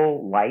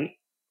little light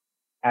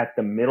at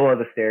the middle of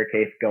the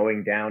staircase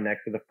going down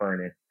next to the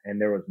furnace, and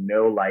there was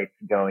no lights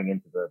going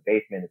into the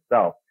basement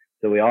itself.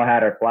 So we all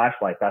had our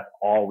flashlights. That's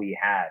all we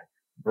had,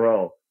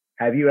 bro.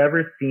 Have you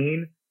ever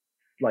seen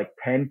like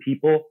 10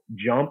 people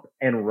jump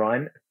and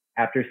run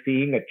after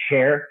seeing a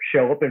chair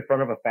show up in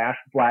front of a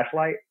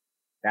flashlight?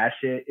 That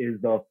shit is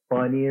the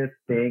funniest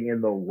thing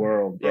in the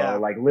world, bro. Yeah.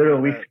 Like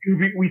literally,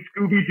 we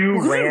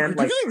Scooby-Doo ran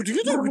like,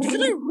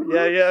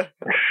 yeah,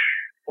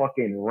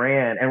 fucking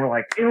ran, and we're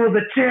like, it was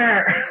a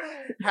chair,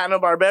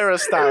 Hanna-Barbera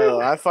style.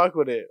 I fuck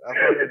with it.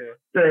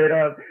 Straight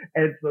up.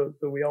 And so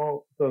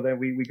then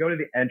we go to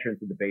the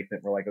entrance of the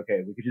basement. We're like,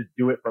 okay, we could just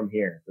do it from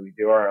here. So we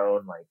do our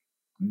own like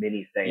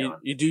mini seance.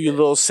 You do your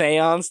little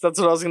seance. That's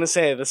what I was gonna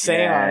say. The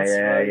seance.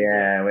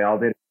 Yeah. We all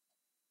did.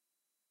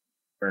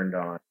 Burned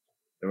on.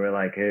 So we're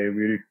like, hey,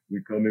 we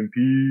come in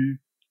peace.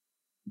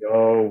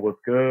 Yo, what's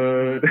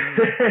good?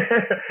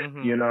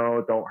 Mm-hmm. You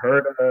know, don't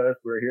hurt us.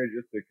 We're here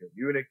just to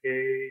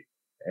communicate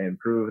and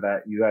prove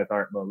that you guys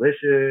aren't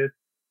malicious.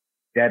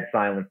 Dead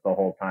silence the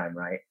whole time,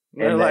 right?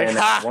 And then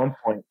at one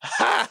point,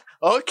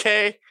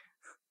 okay.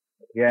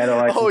 Yeah, they're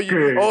like,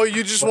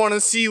 you just want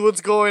to see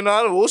what's going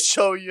on? We'll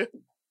show you.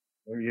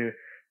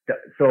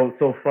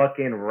 So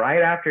fucking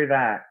right after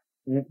that,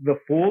 the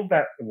fools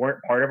that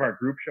weren't part of our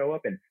group show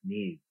up and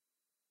sneeze.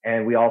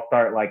 And we all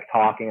start like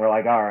talking. We're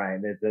like, all right,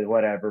 this is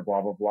whatever,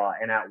 blah, blah, blah.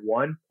 And at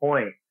one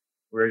point,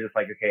 we were just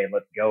like, okay,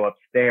 let's go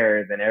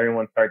upstairs. And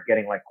everyone starts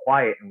getting like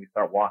quiet and we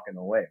start walking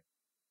away.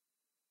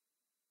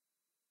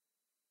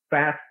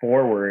 Fast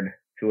forward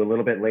to a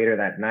little bit later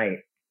that night.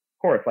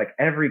 Of course, like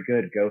every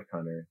good ghost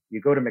hunter, you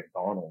go to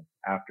McDonald's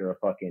after a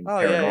fucking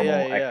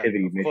paranormal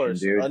activity mission,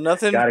 dude.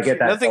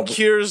 Nothing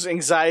cures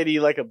anxiety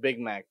like a Big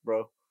Mac,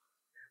 bro.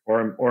 Or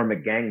a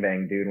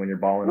McGangbang, dude, when you're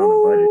balling on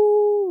a budget.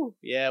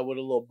 Yeah, with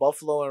a little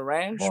buffalo and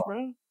ranch,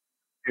 bro.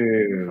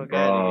 Dude,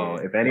 bro.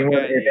 If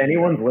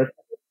anyone's listening,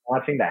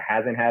 watching that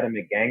hasn't had a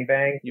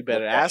McGangbang, you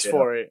better ask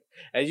for it.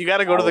 And you got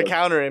to go to the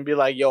counter and be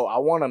like, yo, I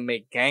want to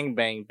make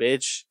gangbang,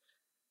 bitch.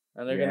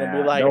 And they're going to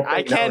be like,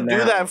 I can't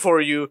do that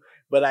for you,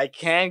 but I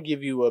can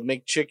give you a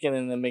McChicken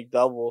and a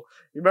McDouble.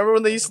 You remember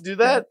when they used to do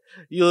that?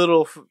 You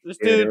little...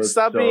 Dude,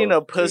 stop being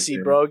a pussy,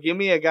 bro. Give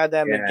me a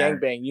goddamn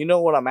McGangbang. You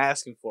know what I'm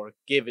asking for.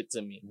 Give it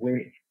to me.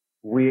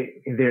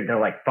 They're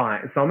like,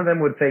 fine. Some of them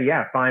would say,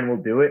 yeah, fine,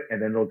 we'll do it.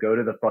 And then they'll go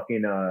to the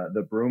fucking,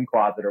 the broom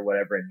closet or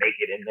whatever and make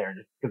it in there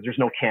just because there's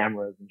no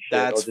cameras and shit.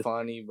 That's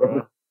funny,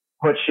 bro.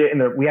 Put shit in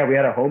the, we had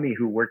a homie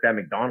who worked at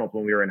McDonald's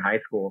when we were in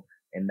high school.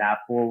 And that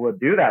fool would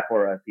do that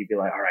for us. He'd be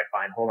like, all right,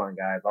 fine, hold on,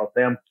 guys. I'll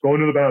say I'm going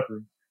to the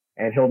bathroom.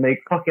 And he'll make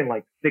fucking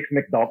like 6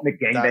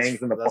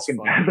 McGangbangs in the fucking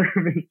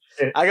bathroom and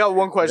shit. I got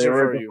one question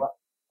for you.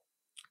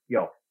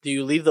 Yo. Do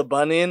you leave the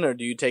bun in or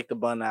do you take the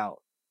bun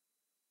out?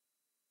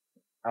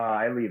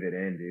 I leave it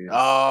in, dude.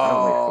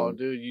 Oh,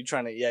 dude, you're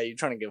trying to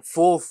get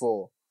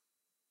full.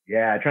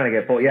 Yeah, trying to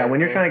get full. Yeah,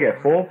 when you're trying to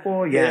get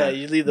full, yeah. Yeah,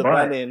 you leave the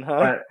bun in,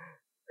 huh?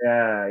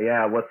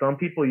 Yeah. What some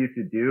people used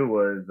to do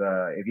was,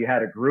 if you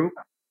had a group,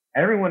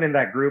 everyone in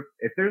that group,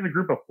 if there's a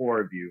group of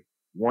 4 of you,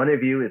 one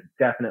of you is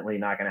definitely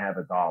not going to have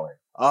 $1.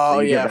 Oh, so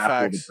you yeah, give that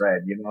facts. Fool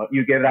the bread,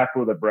 you give that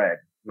fool the bread.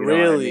 You know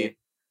really? what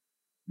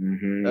I mean?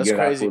 Mm-hmm. That's you give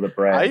crazy. That fool the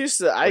bread. I used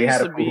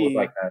to be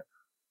like that.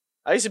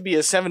 I used to be a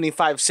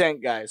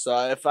 75-cent guy.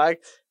 So if I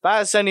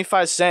had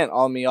 75 cent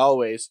on me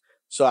always,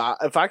 so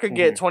if I could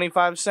get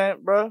 25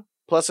 cent, bro,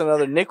 plus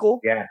another nickel,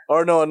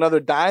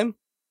 another dime.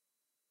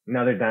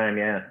 Another dime,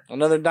 yeah.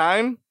 Another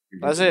dime?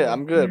 That's it.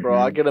 I'm good, bro.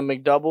 I get a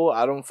McDouble.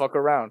 I don't fuck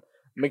around.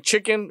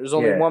 McChicken, there's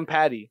only one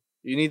patty.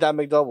 You need that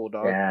McDouble,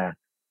 dog.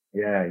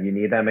 Yeah, you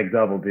need that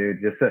McDouble,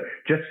 dude.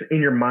 Just in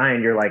your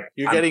mind, you're like,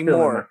 you're getting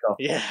more. Myself.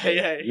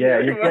 Yeah,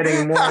 you're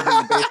getting more than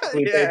you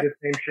basically paid the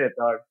same shit,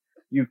 dog.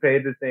 You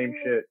paid the same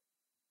shit.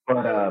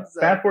 But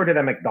fast forward to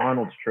that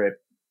McDonald's trip.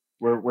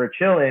 We're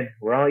chilling.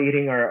 We're all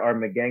eating our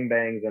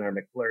McGangbangs and our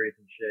McFlurries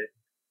and shit.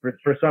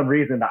 For some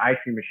reason, the ice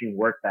cream machine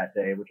worked that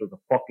day, which was a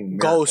fucking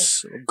miracle.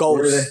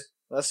 Ghost.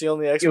 That's the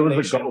only explanation. It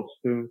was a ghost,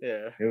 dude.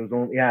 Yeah. It was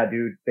only,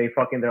 dude.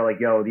 They're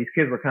like, yo, these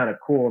kids were kind of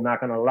cool, not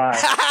gonna lie.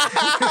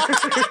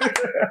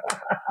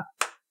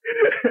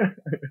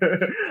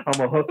 I'm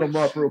gonna hook them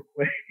up real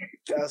quick.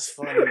 That's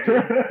funny,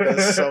 dude.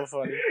 That's so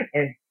funny.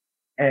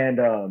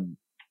 And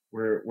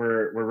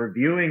we're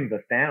reviewing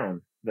the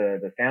sound,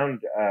 the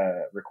sound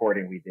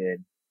recording we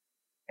did,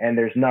 and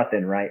there's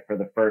nothing, right, for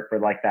that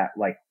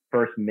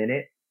first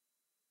minute,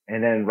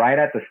 and then right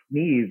at the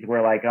sneeze,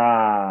 we're like,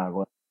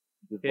 well,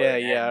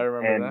 I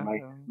remember and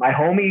that. My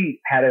homie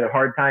had a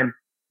hard time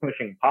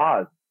pushing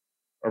pause,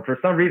 or for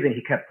some reason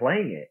he kept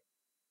playing it.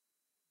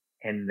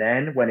 And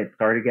then when it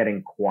started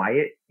getting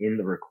quiet in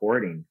the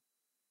recording,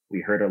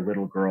 we heard a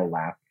little girl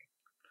laughing.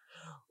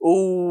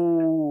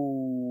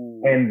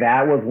 Ooh. And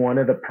that was one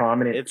of the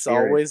prominent. It's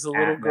always a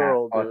little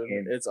girl,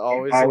 dude. It's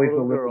always a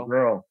little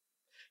girl.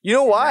 You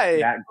know why?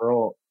 That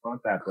girl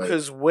wants that place.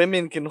 Because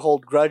women can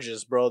hold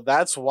grudges, bro.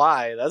 That's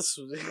why. That's.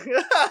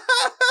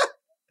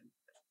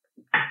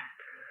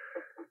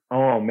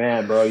 Oh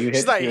man, bro, you hit.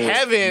 It's like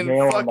heaven,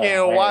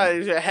 fucking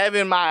why?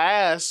 Heaven, my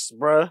ass,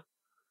 bro.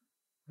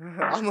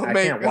 I'm gonna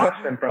make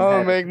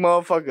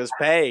motherfuckers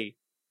pay.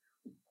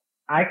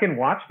 I can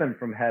watch them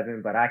from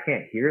heaven, but I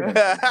can't hear them.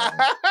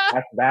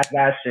 That's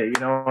that shit. You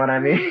know what I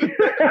mean?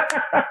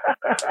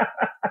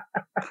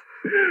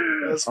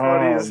 That's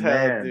funny as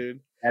hell, dude.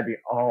 That'd be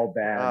all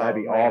bad.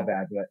 That'd be all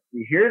bad. But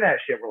we hear that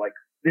shit, we're like,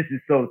 this is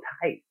so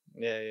tight.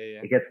 Yeah.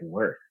 It gets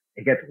worse.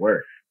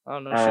 Oh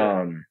no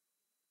shit.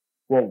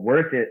 Well,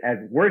 worse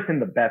in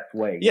the best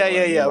way. Yeah,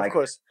 of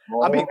course.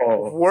 I mean,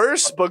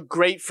 worse, but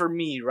great for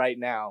me right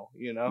now,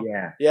 you know?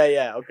 Yeah,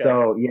 okay.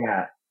 So,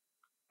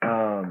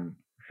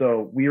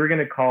 so we were going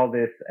to call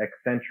this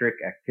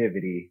eccentric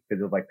activity because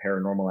it was like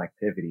paranormal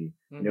activity.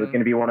 Mm-hmm. And it was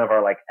going to be one of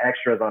our like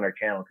extras on our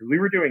channel because we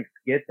were doing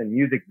skits and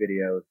music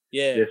videos.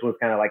 Yeah. This was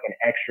kind of like an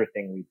extra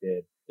thing we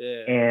did.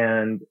 Yeah.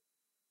 And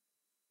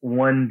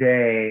one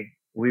day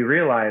we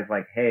realized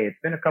like, hey, it's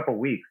been a couple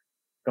weeks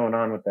going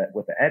on with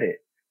the edit.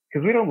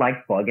 Because we don't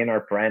like bugging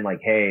our friend,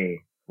 like, hey,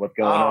 what's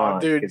going on? Oh,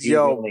 dude,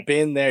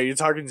 been there. You're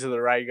talking to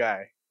the right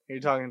guy. You're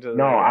talking to the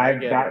right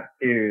guy.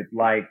 Dude,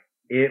 like,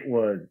 it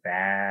was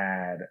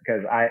bad.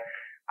 Because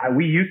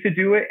we used to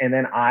do it, and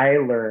then I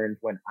learned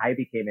when I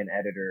became an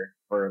editor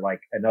for,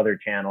 like, another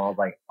channel, I was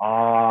like,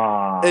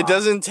 it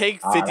doesn't take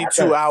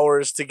 52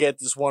 hours to get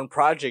this one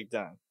project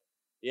done.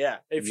 Yeah.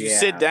 If you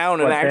sit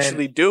down and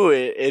actually do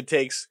it, it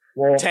takes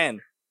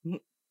 10.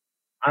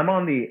 I'm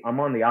on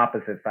the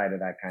opposite side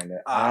of that kind of.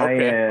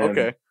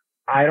 Okay.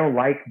 I don't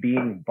like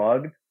being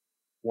bugged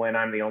when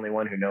I'm the only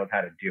one who knows how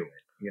to do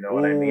it. You know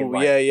what I mean?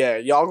 Like, yeah.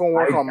 Y'all gonna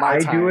work on my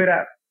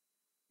time.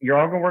 You're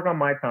all gonna work on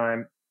my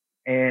time,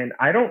 and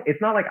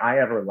it's not like I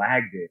ever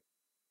lagged it,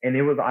 and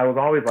I was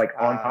always like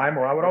on time,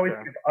 or I would always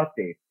give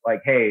updates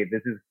like, hey,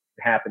 this is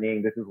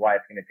happening. This is why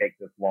it's gonna take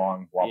this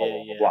long. Blah blah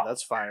blah blah.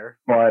 That's fire.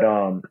 But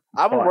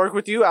I would work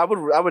with you. I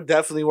would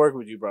definitely work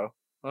with you, bro.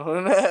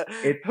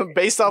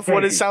 Based off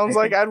what it sounds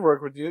like, I'd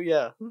work with you.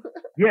 Yeah.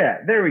 Yeah,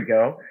 there we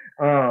go.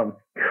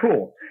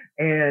 Cool.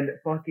 And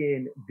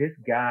fucking this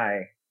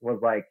guy was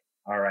like,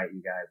 all right,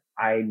 you guys,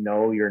 I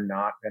know you're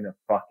not gonna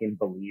fucking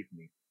believe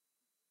me.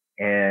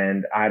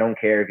 And I don't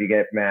care if you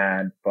get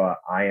mad,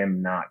 but I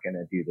am not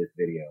gonna do this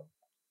video.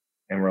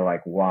 And we're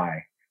like,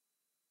 why?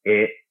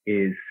 It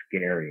is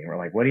scary. And we're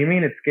like, what do you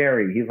mean it's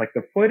scary? He's like,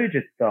 the footage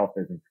itself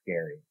isn't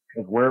scary.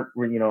 Because we're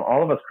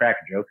all of us crack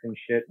jokes and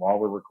shit while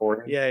we're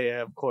recording.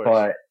 Yeah, of course.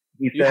 But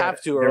you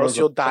have to, or else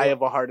you'll die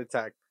of a heart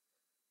attack.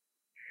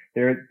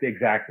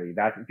 Exactly.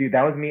 That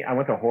was me. I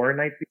went to Horror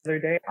Nights the other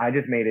day. I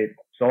just made it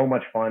so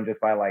much fun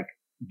just by like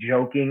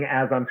joking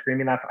as I'm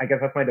screaming. I guess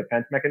that's my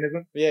defense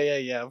mechanism.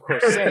 Yeah. Of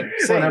course, same.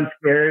 When I'm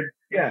scared,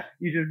 yeah,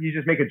 you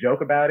just make a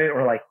joke about it,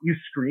 or like you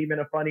scream in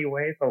a funny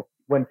way. So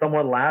when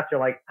someone laughs, you're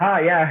like, "Ha,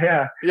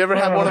 yeah." You ever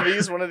had one of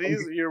these?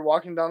 You're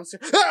walking down the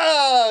stairs.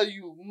 Ah,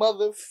 you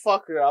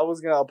motherfucker! I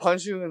was gonna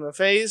punch you in the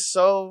face.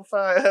 So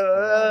fine.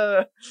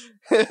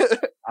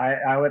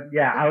 I would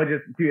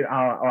just, dude,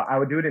 I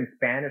would do it in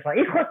Spanish, like,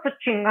 "Hijo de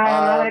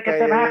chingada,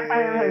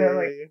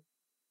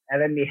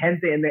 and then the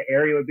gente in the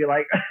area would be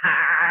like,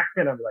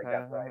 and I'd be like,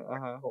 that's right.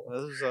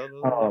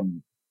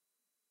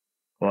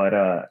 But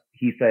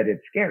he said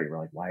it's scary. We're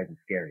like, why is it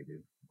scary,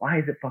 dude? Why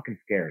is it fucking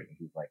scary? And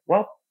he's like,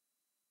 well,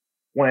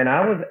 when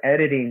I was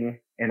editing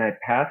and I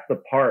passed the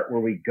part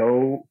where we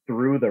go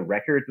through the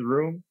records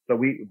room,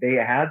 so they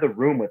had the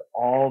room with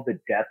all the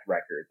death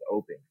records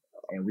open,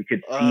 and we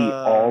could see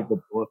all the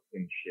books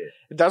and shit.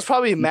 That's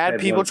probably mad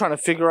people trying to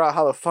figure out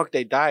how the fuck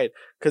they died.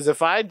 Because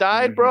if I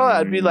died, bro,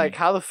 I'd be like,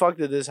 how the fuck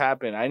did this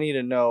happen? I need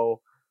to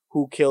know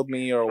who killed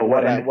me or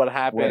what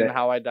happened,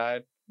 how I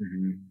died.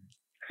 Mm-hmm.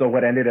 So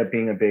what ended up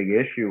being a big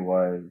issue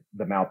was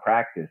the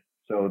malpractice.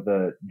 So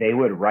they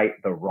would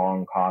write the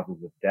wrong causes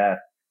of death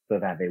so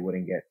that they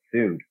wouldn't get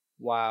sued.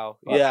 Wow.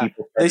 Yeah.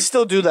 They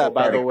still do that,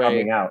 by the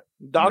way.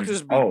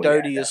 Doctors be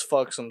dirty as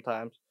fuck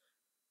sometimes.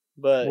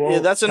 But well,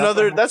 that's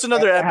another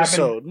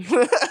episode.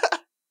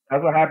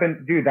 That's what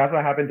happened, dude. That's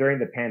what happened during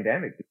the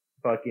pandemic.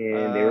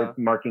 Fucking, they were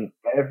marking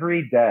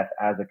every death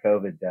as a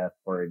COVID death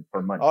for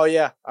money. Oh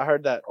yeah, I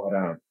heard that.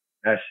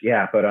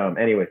 But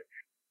anyways,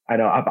 I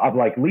know I'm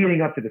like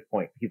leading up to this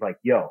point. He's like,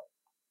 yo,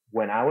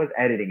 when I was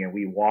editing and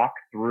we walked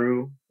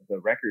through the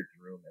records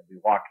room and we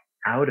walked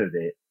out of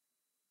it,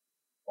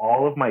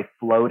 all of my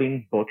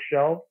floating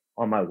bookshelves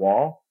on my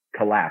wall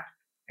collapsed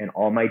and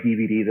all my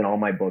DVDs and all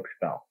my books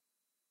fell.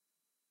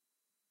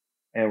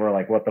 And we're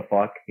like, what the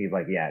fuck? He's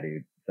like, yeah,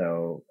 dude.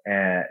 So,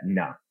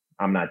 no,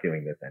 I'm not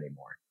doing this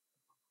anymore.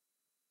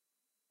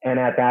 And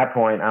at that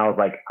point, I was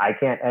like, I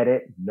can't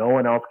edit. No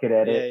one else could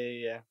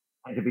edit. Yeah.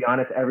 And to be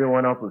honest,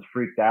 everyone else was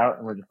freaked out.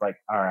 And we're just like,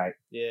 all right,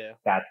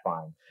 that's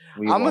fine.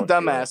 I'm a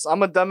dumbass.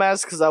 I'm a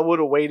dumbass because I would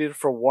have waited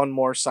for one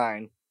more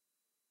sign.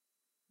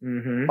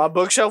 Mm-hmm. My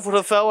bookshelf would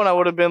have fell and I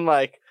would have been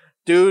like,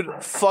 dude,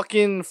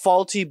 fucking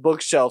faulty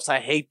bookshelves.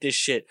 I hate this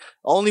shit.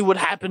 Only would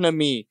happen to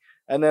me.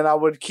 And then I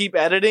would keep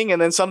editing, and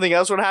then something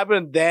else would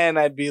happen. Then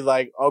I'd be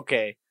like,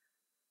 okay,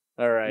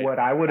 all right. What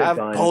I would have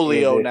done. I have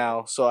polio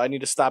now, so I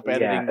need to stop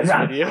editing this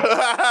video.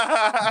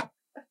 I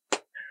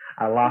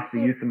lost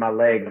the use of my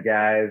legs,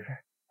 guys.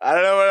 I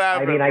don't know what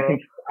happened. I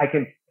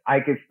mean, I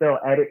can still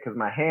edit because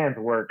my hands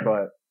work,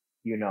 but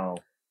you know,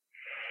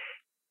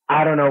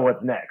 I don't know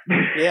what's next.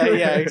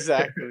 Yeah,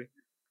 exactly.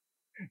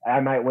 I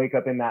might wake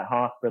up in that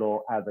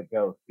hospital as a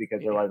ghost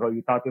because they're like, "Oh,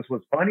 you thought this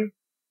was funny?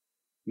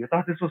 You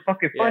thought this was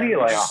fucking funny?"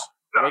 Like,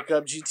 wake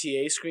up,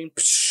 GTA screen,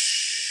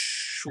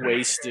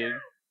 wasted.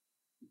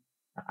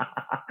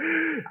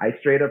 I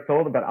straight up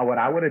told him, but what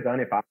I would have done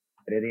if I was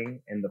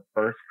editing and the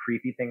first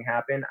creepy thing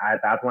happened,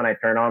 that's when I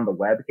turn on the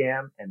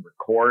webcam and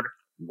record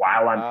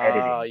while I'm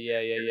editing. Oh,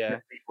 yeah.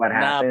 What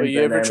happens? But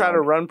you ever try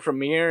to run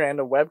Premiere and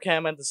a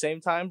webcam at the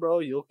same time, bro?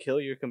 You'll kill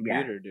your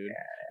computer, dude.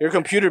 Yeah. Your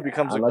computer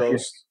becomes a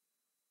ghost.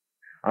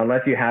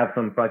 Unless you have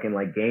some fucking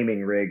like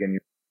gaming rig and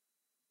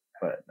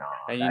but no.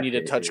 And you need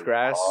to touch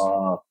grass.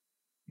 Yeah,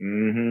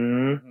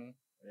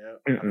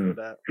 I feel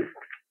that.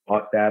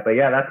 Fuck that. But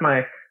yeah, that's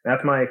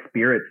my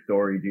spirit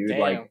story, dude. Damn.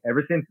 Like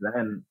ever since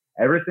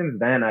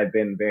then, I've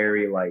been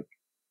very like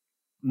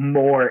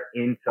more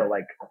into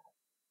like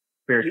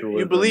spiritualism.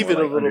 You believe it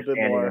a little bit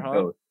more,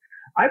 huh?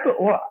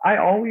 I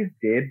always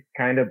did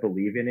kind of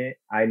believe in it.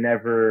 How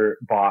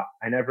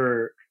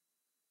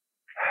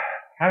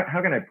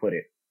can I put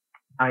it?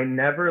 I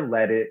never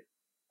let it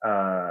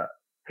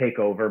take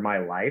over my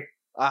life.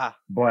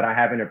 But I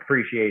have an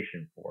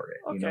appreciation for it.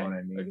 Okay. You know what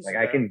I mean? Like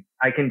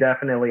I can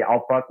definitely,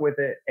 I'll fuck with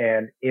it.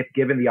 And if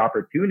given the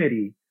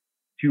opportunity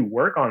to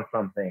work on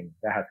something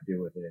that has to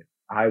do with it,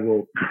 I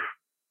will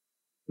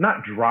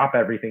not drop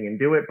everything and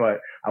do it,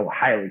 but I will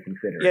highly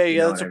consider it.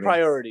 Yeah, it's a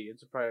priority.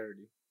 It's a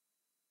priority.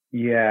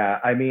 Yeah.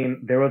 I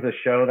mean, there was a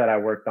show that I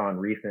worked on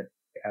recent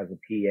as a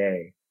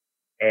PA,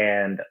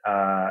 and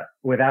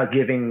without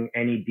giving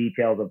any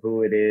details of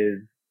who it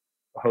is,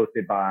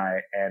 hosted by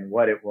and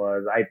what it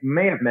was, I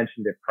may have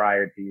mentioned it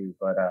prior to you,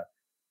 but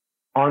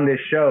on this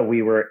show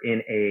we were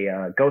in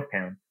a ghost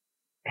town,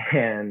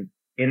 and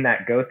in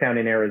that ghost town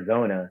in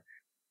Arizona,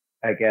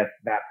 I guess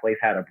that place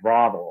had a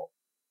brothel.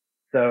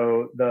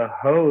 So the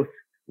host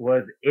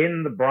was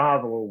in the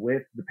brothel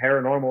with the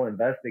paranormal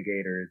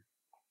investigators,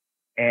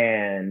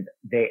 and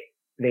they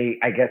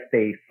I guess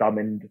they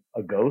summoned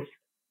a ghost.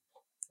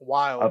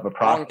 Wow. Of a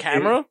prostitute. On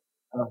camera?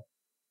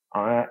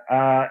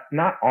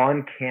 Not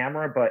on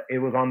camera, but it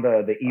was on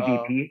the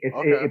EVP.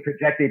 It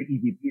projected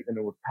EVPs and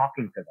it was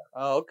talking to them.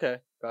 Oh, okay.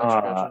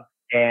 Gotcha.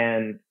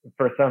 And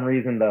for some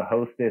reason, the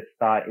hostess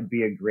thought it'd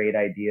be a great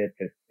idea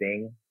to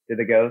sing to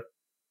the ghost.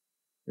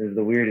 This is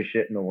the weirdest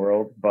shit in the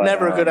world. But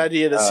never a good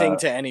idea to sing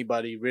to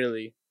anybody,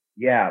 really.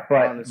 Yeah,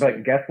 but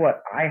guess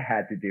what I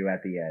had to do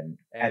at the end?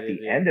 At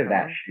the end of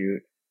that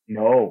shoot,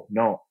 No,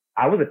 no.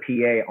 I was a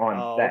PA on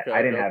Oh, set. okay,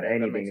 I didn't okay, have okay. That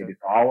anything makes to sense.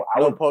 do. So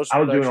No post I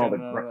was doing all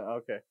production. the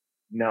Okay.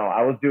 no,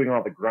 I was doing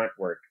all the grunt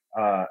work.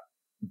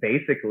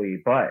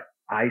 Basically, but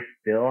I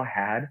still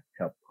had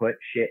to put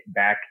shit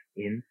back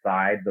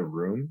inside the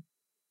room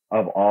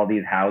of all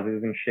these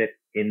houses and shit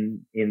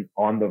in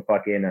on the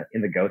fucking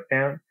in the ghost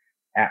town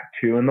at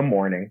 2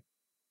 a.m.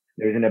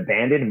 There's an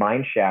abandoned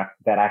mine shaft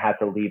that I had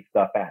to leave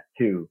stuff at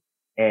too,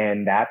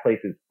 and that place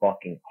is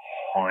fucking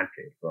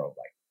haunted, bro.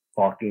 Like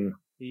fucking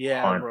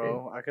Yeah, haunted.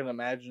 bro. I can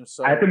imagine.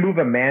 So I had to move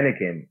a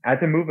mannequin. I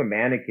had to move a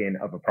mannequin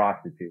of a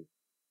prostitute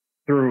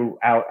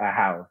throughout a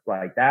house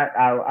like that.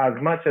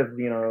 As much as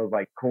it was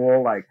like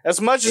cool, like as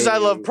much as I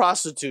love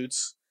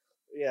prostitutes,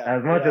 yeah.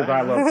 As much as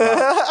I love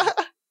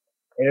prostitutes,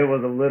 it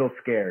was a little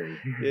scary.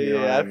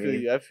 Yeah, I feel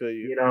you. I feel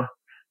you.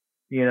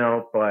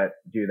 But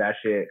dude, that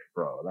shit,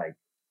 bro, like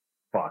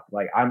fuck.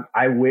 Like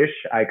I wish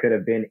I could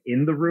have been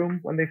in the room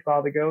when they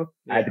saw the ghost.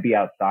 Yeah. I had to be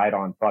outside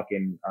on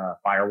fucking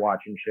fire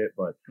watch and shit,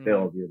 but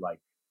still, dude, like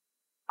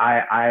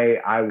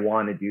I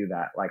want to do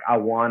that. Like I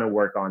want to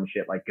work on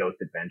shit like Ghost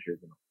Adventures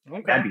and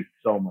Okay. that'd be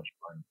so much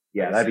fun.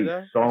 Yeah, that'd be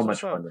so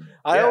much fun.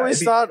 I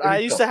always thought I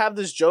used to have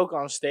this joke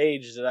on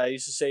stage that I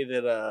used to say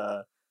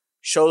that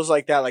shows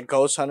like that, like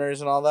Ghost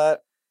Hunters and all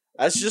that,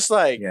 that's just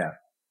like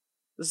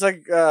it's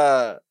like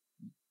that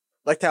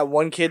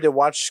one kid that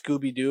watched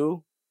Scooby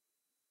Doo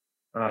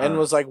and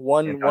was like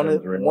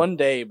one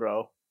day,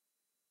 bro.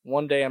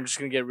 One day I'm just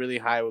gonna get really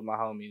high with my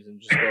homies and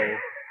just go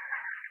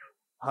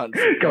hunt.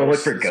 Go look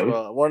for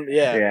ghosts. Well.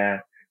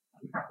 Yeah.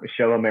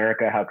 Show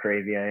America how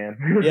crazy I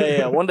am.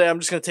 yeah. One day I'm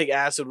just gonna take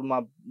acid with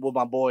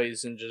my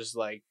boys and just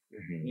like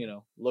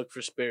look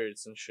for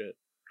spirits and shit.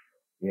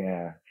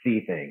 Yeah,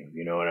 see things.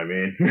 You know what I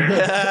mean?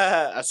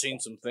 Yeah, I've seen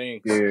some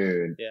things,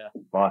 dude. Yeah,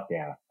 fuck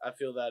yeah. I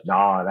feel that.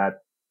 Nah,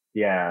 that's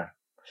yeah.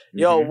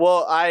 Yo,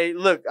 well, I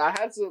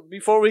had to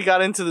before we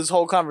got into this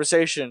whole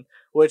conversation,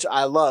 which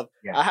I love.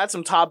 Yeah. I had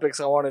some topics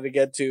I wanted to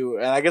get to,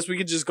 and I guess we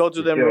could just go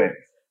through them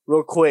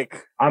real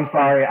quick. I'm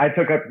sorry, I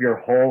took up your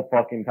whole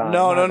fucking time.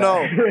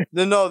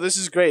 No. This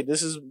is great.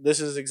 This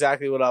is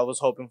exactly what I was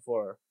hoping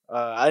for.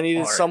 I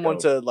needed someone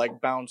to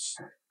like bounce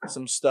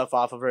some stuff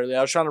off of earlier.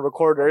 I was trying to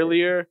record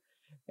earlier,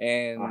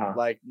 and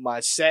like my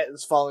set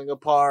is falling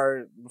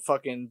apart.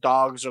 Fucking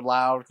dogs are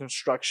loud.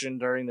 Construction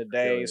during the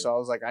day, so I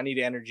was like, I need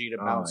energy to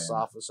bounce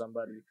off of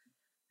somebody.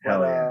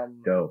 Hell yeah,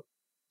 dope.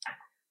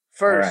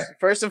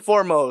 First and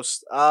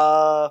foremost,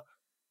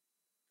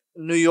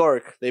 New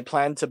York, they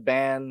plan to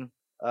ban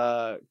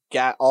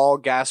all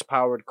gas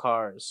powered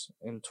cars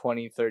in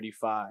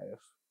 2035.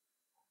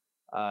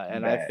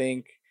 And I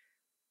think,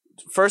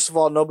 first of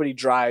all, nobody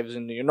drives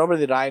in New York.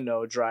 Nobody that I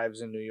know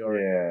drives in New York.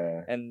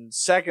 Yeah. And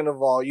second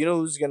of all, you know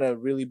who's gonna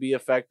really be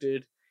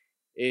affected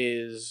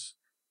is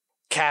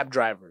cab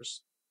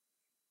drivers.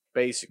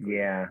 Basically.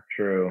 Yeah,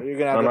 true. You're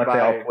gonna have Unless they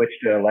all switch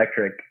to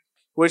electric.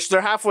 Which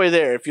they're halfway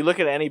there. If you look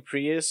at any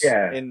Prius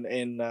in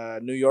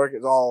New York,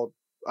 it's all.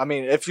 I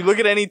mean, if you look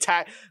at any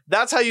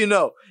that's how you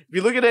know. If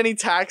you look at any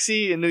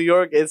taxi in New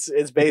York, it's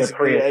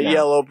basically a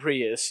yellow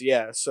Prius.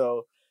 Yeah,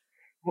 so.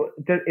 Well,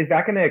 is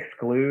that going to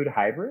exclude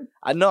hybrids?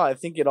 I know. I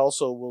think it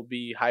also will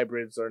be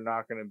hybrids are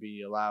not going to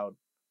be allowed.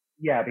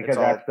 Yeah, because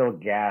that's still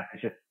gas.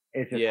 It's just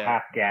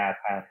half gas,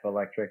 half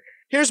electric.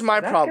 Here's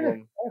my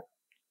problem.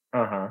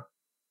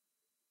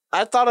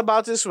 I thought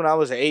about this when I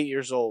was 8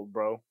 years old,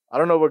 bro. I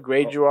don't know what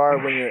grade you are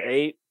when you're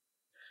 8,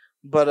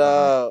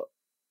 but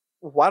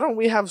why don't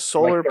we have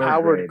solar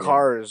powered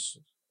cars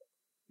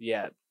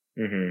yet?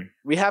 Mm-hmm.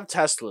 We have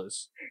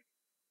Teslas,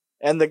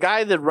 and the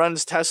guy that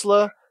runs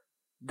Tesla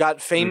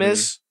got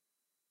famous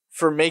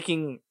for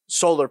making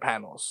solar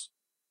panels.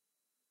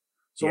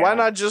 So why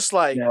not just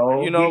like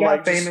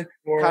like famous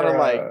kind of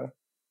like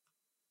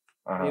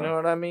you know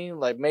what I mean?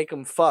 Like make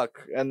them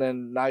fuck, and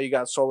then now you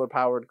got solar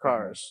powered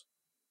cars.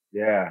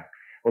 Yeah.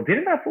 Well,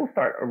 didn't that fool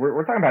start?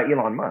 We're talking about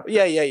Elon Musk.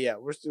 Yeah.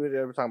 We're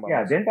talking about.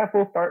 Yeah, didn't that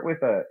fool start with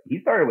he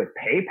started with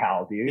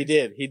PayPal, dude. He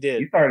did.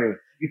 He started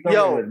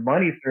with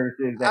money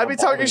services. I'd be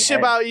talking shit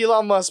about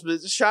Elon Musk,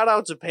 but shout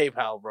out to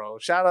PayPal, bro.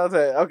 Shout out to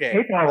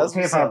PayPal.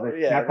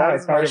 That's how I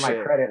started my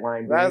credit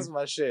line. Dude. That's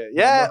my shit.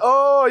 Yeah.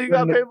 Oh, you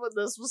got PayPal.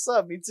 That's what's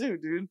up. Me too,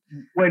 dude.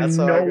 When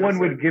no one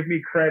would give me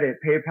credit,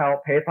 PayPal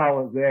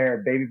was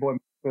there. Baby boy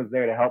was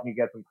there to help me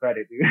get some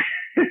credit, dude.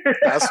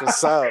 That's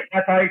what's up.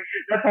 That's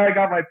how I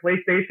got my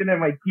PlayStation and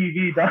my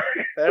TV, dog.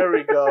 There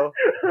we go.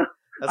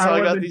 That's how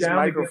I got these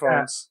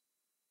microphones.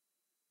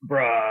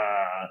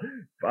 Bruh.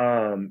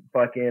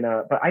 But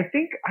I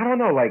think, I don't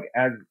know, like,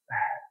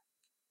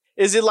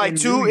 is it like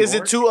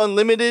too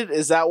unlimited?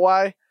 Is that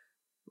why?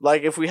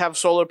 Like, if we have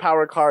solar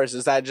powered cars,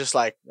 is that just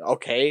like,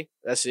 okay,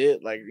 that's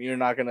it? Like, we're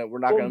not gonna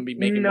be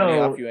making money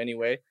off you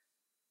anyway.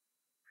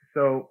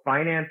 So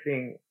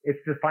financing, it's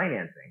just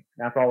financing.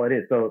 That's all it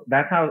is. So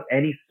that's how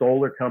any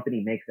solar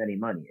company makes any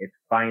money. It's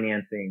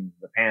financing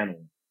the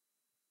panels.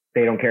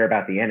 They don't care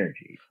about the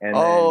energy. And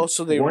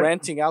so they're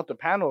renting out the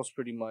panels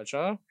pretty much,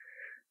 huh?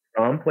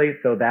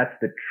 So that's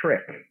the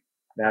trick.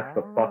 That's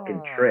the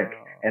fucking trick.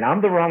 Oh. And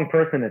I'm the wrong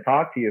person to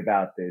talk to you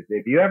about this.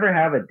 If you ever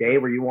have a day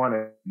where you want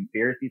a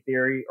conspiracy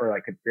theory or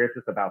like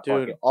conspiracies about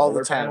Dude, fucking all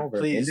the solar time. panels or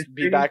Please industry,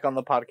 be back on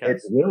the podcast.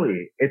 it's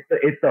Willie. It's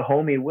the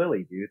homie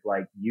Willie, dude.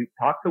 Like you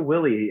talk to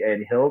Willie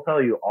and he'll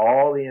tell you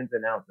all the ins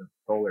and outs of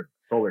solar.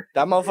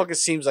 That motherfucker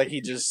seems like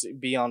he just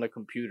be on the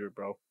computer,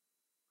 bro.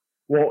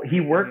 Well,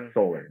 he worked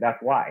solar. That's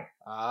why.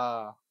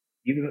 Ah,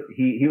 He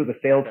was a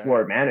sales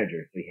floor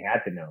manager, so he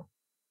had to know.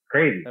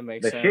 Crazy. that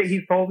makes The sense. shit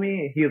he told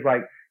me, he was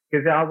like,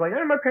 because I was like,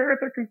 my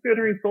parents are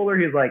considering solar.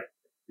 He's like,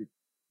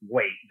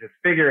 wait, just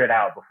figure it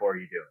out before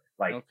you do it.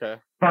 Like, Okay.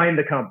 find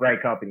the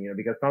right company,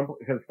 because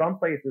some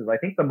places, I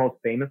think the most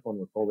famous one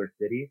was Solar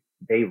City.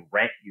 They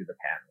rent you the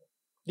panels.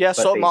 Yeah,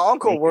 so they my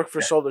uncle make worked it for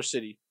that- Solar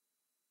City.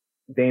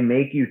 They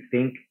make you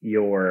think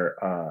you're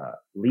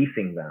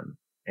leasing them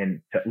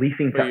and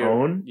leasing But to you're-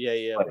 own.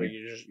 Yeah, but but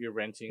you're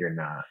renting. You're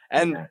not.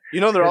 And Yeah.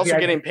 they're Because, also yeah,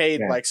 getting paid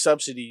yeah. like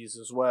subsidies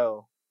as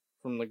well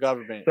from the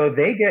government. So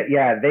they get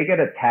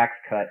a tax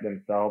cut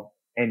themselves,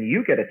 and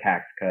you get a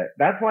tax cut.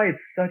 That's why it's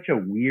such a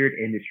weird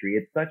industry.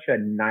 It's such a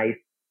nice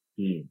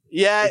scheme.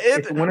 Yeah,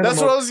 it's one of the that's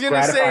what I most was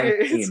gonna say.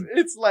 gratifying schemes.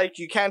 It's like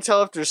you can't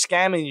tell if they're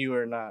scamming you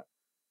or not.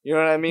 You know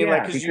what I mean? Yeah,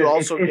 Like, because you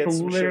because also it's get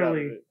some shit out of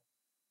literally- it.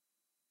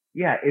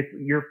 Yeah,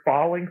 you're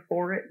falling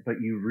for it, but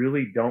you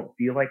really don't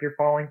feel like you're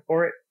falling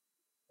for it.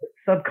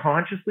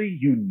 Subconsciously,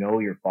 you know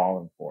you're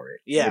falling for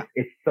it. Yeah.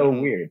 It's so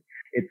Mhm. weird.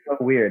 It's so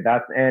weird.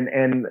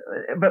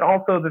 But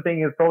also the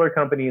thing is, solar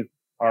companies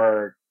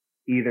are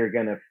either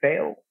gonna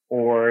fail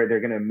or they're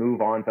gonna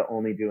move on to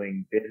only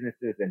doing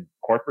businesses and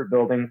corporate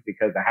buildings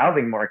because the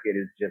housing market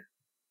is just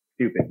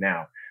stupid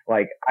now.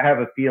 Like, I have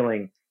a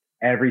feeling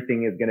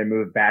everything is gonna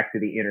move back to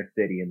the inner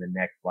city in the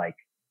next like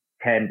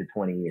 10 to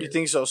 20 years. You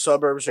think so?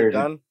 Suburbs are There's a-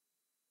 done?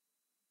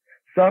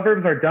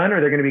 Suburbs are done, or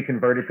they're going to be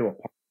converted to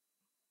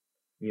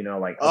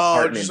like Oh,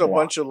 apartment just a blocks.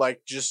 bunch of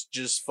like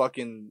just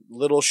fucking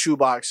little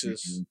shoeboxes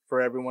Mhm.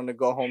 for everyone to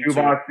go home to.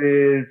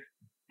 Shoeboxes,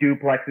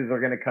 duplexes are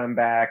going to come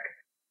back,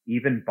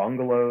 even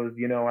bungalows.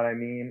 You know what I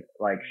mean?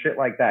 Like shit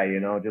like that.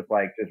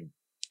 Just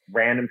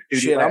random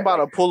studio. Shit, I'm about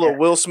to pull a yeah.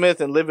 Will Smith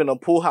and live in a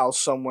pool house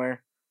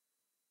somewhere.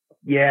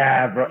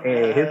 Yeah, bro.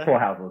 Hey, his pool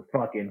house was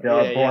fucking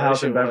dope. Yeah, Pool that house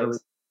shit in Beverly.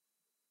 was.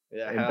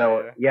 Yeah, In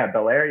hell yeah.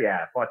 Bel Air.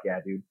 Yeah, fuck yeah,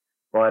 dude.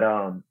 But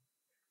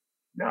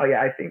no,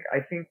 yeah, I think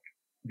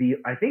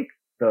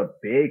the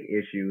big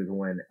issue is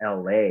when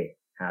LA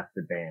has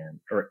to ban,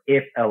 or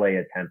if LA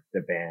attempts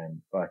to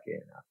ban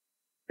fucking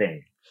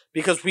things.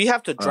 Because we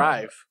have to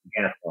drive.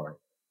 Gas cars.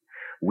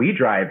 We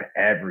drive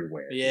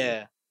everywhere. dude.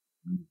 Yeah.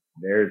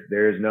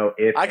 There's no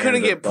if. I couldn't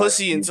ands, or get buts.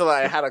 pussy until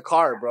I had a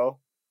car, bro.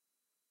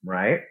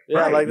 Right. Yeah,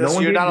 right. like this,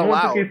 you're not no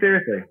one took allowed. you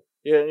seriously.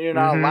 You're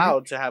not Mhm.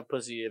 allowed to have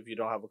pussy if you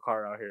don't have a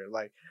car out here.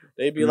 Like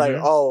they'd be like,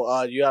 Mhm.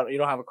 "Oh, you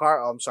don't have a car?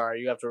 Oh, I'm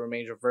sorry, you have to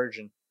remain a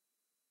virgin."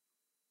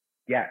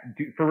 Yeah,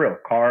 dude, for real.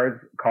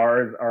 Cars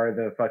are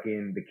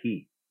the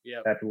key.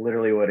 Yep. That's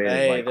literally what it is.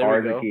 Hey, Like there we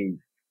cars go. are key.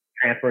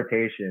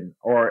 Transportation,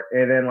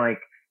 and then like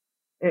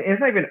it's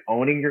not even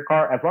owning your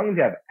car. As long as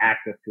you have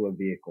access to a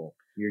vehicle,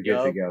 you're good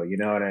to Yup. go. You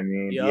know what I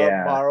mean? Yup,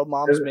 Yeah. borrow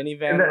mom's And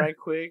minivan then- right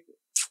quick.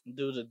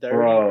 Do the dirty,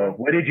 Bro, bro.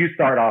 what did you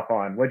start off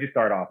on? What'd you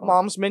start off on?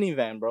 Mom's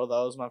minivan, bro. That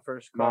was my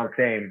first car. Mom,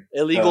 same.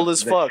 Illegal The-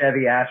 as the fuck.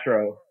 Chevy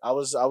Astro. I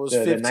was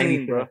The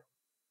 15, bro.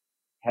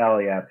 Hell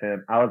yeah,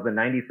 Tim. I was the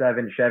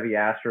 97 Chevy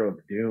Astro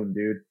of Doom,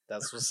 dude.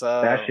 That's what's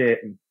up. That shit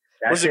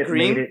Was it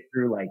green? made it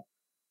through like,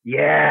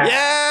 yeah.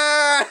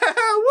 Yeah!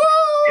 Yeah.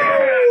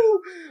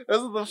 Woo!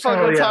 That's what the fuck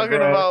Hell I'm yeah, talking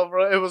bro. about,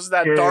 bro. It was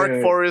that dark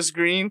Dude. forest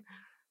green.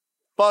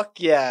 Fuck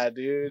yeah,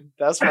 dude.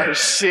 That's my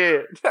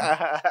shit.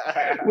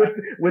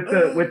 with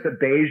the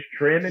beige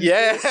trim and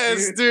Yes,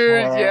 shit,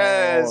 dude, Oh,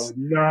 yes.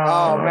 No.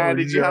 Oh man,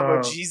 did you have a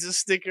no. Jesus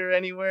sticker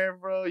anywhere,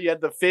 bro? You had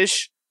the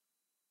fish.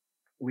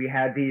 We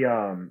had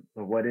the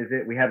what is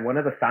it? We had one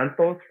of the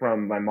Santos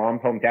from my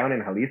mom's hometown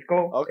in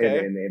Jalisco. Okay.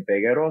 In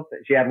Pegueros.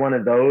 She had one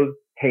of those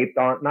taped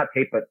on, not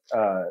taped, but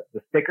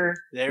the sticker,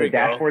 There the we go.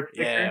 dashboard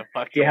sticker. Yeah,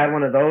 fuck She yeah. had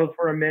one of those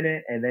for a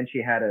minute, and then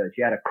she had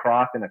a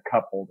cross and a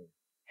cup holder.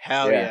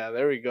 Hell Yeah. yeah,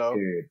 there we go.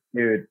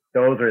 Dude,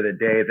 those are the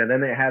days. And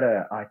then they had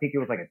I think it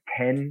was like a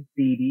 10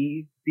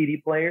 CD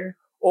player.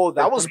 Oh,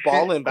 that Or was some shit.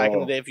 balling back in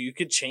the Oh. day. If you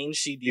could change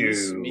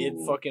CDs Dude. mid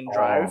fucking Oh.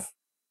 drive.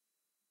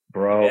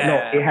 Bro, Yeah.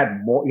 no, it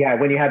had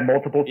when you had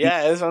multiple.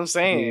 Yeah, that's what I'm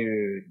saying.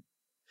 dude.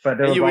 But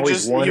there And was you would always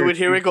just one you or would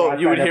hear two it go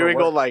spots you would that hear never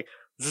it go worked. like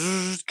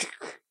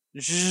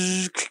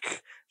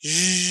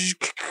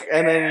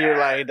and then you're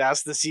like,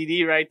 that's the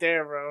CD right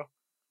there, bro.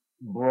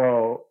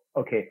 Bro,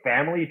 okay,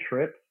 family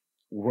trips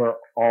were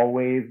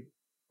always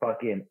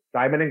fucking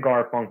Simon and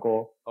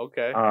Garfunkel.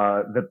 Okay.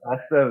 The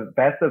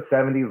best of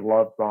 70s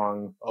love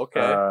songs. Okay.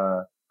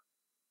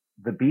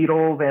 The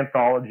Beatles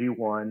anthology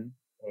one,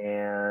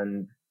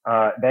 and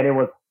then it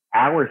was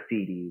our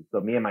CDs.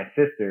 So me and my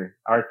sister,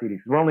 our CDs.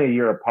 We're only a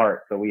year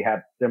apart, so we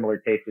had similar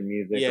taste in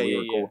music. Yeah, and we yeah,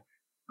 were cool.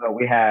 So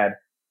we had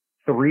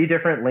 3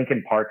 different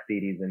Linkin Park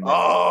CDs in there.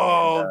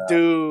 Oh, And,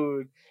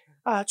 dude.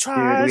 I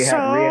tried we so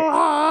had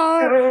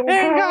hard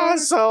and got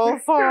so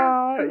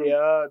far.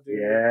 Yeah, dude.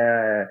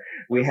 Yeah,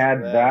 we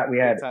had that. that. We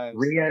had Good times.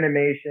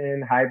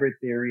 Reanimation, Hybrid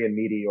Theory, and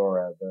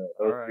Meteora. Those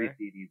Alright.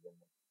 3 CDs.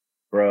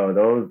 Bro,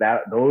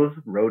 those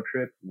road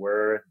trips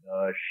were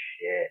the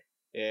shit.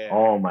 Yeah.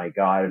 Oh my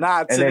god.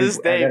 Nah, to this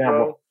day, and then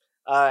bro.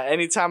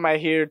 Anytime I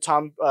hear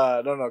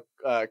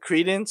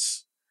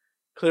Credence,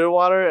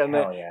 Clearwater, and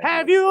then Hell yeah,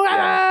 have dude. you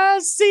Yeah.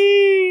 ever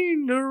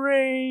seen the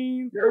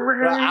rain?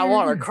 Bro, I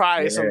want to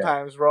cry Yeah.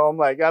 sometimes, bro. I'm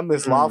like, I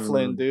miss Mm.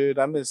 Laughlin, dude.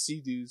 I miss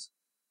Sea-Doos.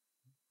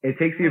 It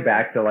takes you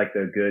back to like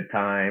the good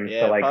times,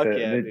 Yeah, to like fuck the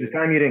yeah, the dude.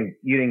 time you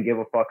didn't give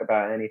a fuck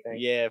about anything.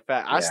 Yeah, in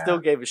fact, I Yeah. still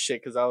gave a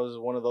shit because I was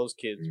one of those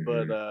kids. Mhm.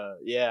 But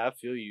yeah, I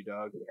feel you,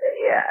 dog.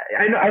 Yeah,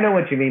 I know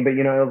what you mean, but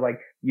you know, it was like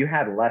you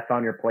had less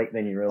on your plate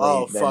than you really.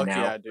 Oh than fuck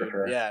now, yeah, for dude.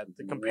 sure. Yeah,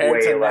 compared Way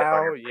to less on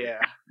now, your plate.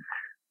 yeah.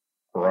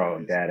 Bro,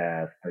 Always. dead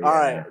ass. All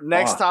right,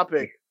 next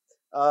topic.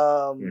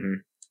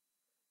 Mhm.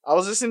 I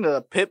was listening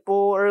to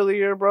Pitbull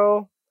earlier,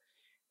 bro,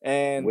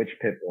 and Which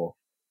Pitbull?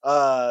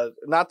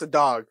 not the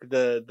dog,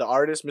 the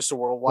artist, Mr.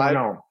 Worldwide.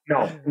 No,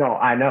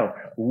 I know.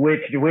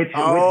 Which generation?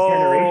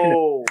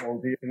 Oh,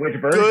 Dude? Which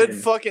version? good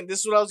fucking. This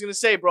is what I was gonna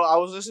say, bro. I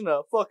was listening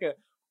to fucking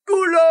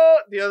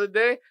Gula the other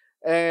day,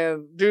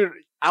 and dude,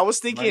 I was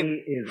thinking,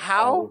 Money is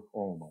how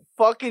oh my.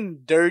 fucking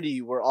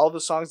dirty were all the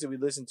songs that we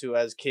listened to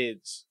as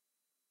kids?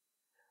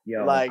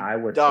 Yo, Like, I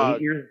was dog.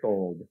 8 years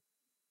old.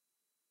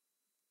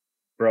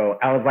 Bro,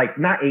 I was like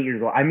not 8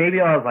 years old. I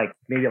was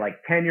like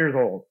 10 years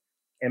old.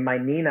 And my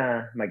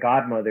Nina, my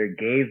godmother,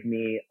 gave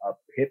me a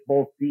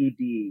Pitbull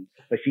CD,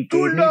 but she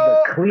gave me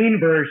the clean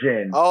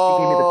version. Oh.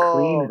 She gave me the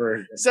clean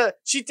version. So,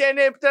 she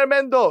tiene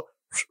tremendo.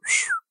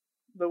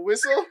 The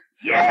whistle?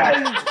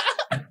 Yes!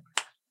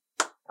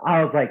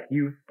 I was like,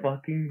 you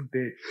fucking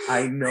bitch.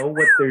 I know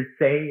what they're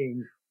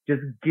saying.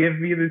 Just give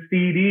me the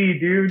CD,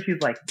 dude.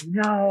 She's like,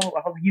 no,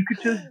 you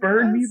could just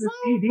burn me That's the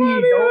so CD.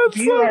 funny. Don't That's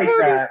be so like funny.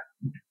 that.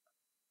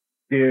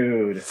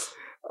 Dude.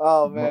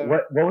 Oh man.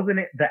 What was the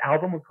name? The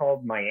album was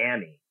called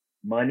Miami.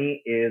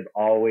 Money is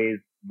always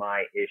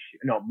my issue.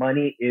 No,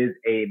 money is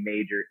a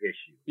major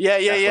issue. Yeah.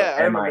 That's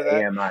I remember that.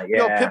 M-I-A-M-I.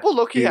 Yo, Yeah, Pitbull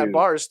low-key had dude.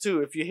 bars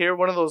too. If you hear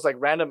one of those like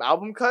random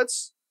album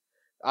cuts,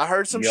 I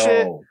heard some Yo,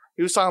 shit.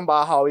 He was talking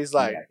about how he's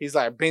like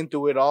Yeah. been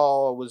through it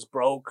all, was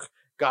broke,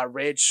 got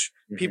rich.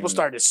 People Mhm.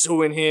 started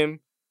suing him.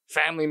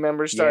 Family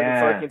members started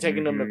Yeah. fucking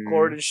taking him to Mhm.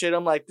 court and shit.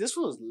 I'm like, this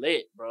was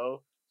lit,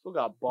 bro. Who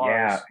got bars?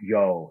 Yeah,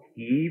 yo,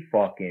 he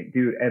fucking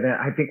dude. And then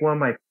I think one of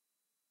my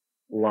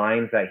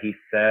lines that he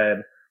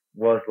said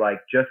was like,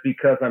 "Just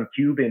because I'm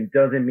Cuban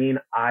doesn't mean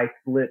I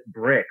split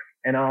bricks."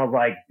 And I was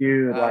like,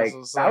 dude, That's like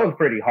what's that up. was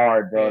pretty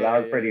hard, bro. Yeah, That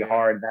was pretty yeah.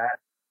 hard. That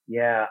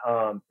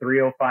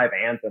 305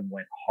 Anthem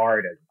went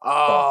hard as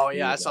Oh fuck,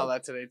 yeah, dude. I saw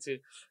Like, that today too,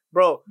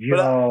 bro.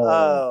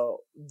 Yo.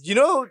 But you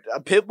know,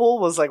 Pitbull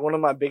was like one of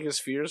my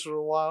biggest fears for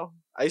a while.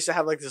 I used to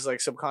have like this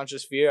like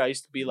subconscious fear. I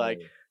used to be like,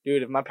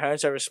 dude, if my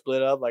parents ever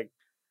split up, like,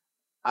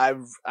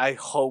 I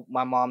hope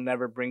my mom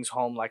never brings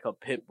home like a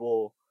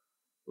Pitbull,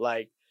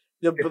 like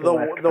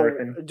Pitbull-esque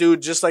person.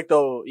 dude, just like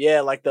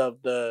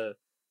the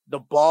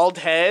bald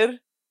head,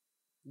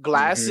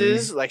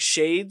 glasses, like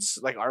shades,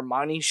 like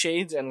Armani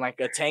shades, and like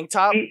a tank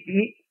top.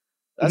 he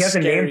That's has a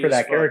name scary for as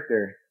that fuck.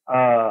 character.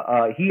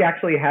 He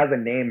actually has a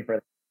name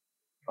for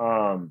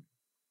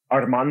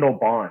Armando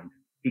Bond.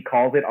 He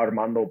calls it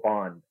Armando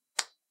Bond.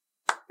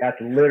 That's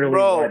literally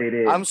Bro, what it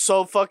is. I'm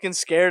so fucking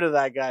scared of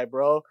that guy,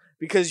 bro.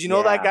 Because you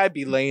know that guy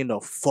be laying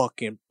a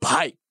fucking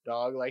pipe,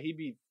 dog. Like he'd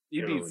be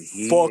Dude,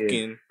 he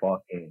fucking. is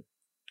fucking.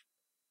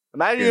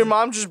 Imagine Dude. your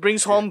mom just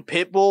brings home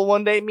Pitbull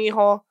one day,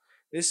 mijo.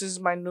 This is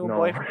my new No.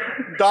 boyfriend,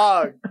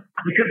 dog.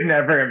 You could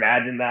never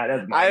imagine that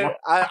as my mom.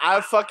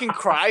 I fucking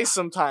cry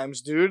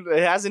sometimes, dude.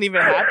 It hasn't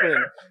even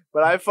happened,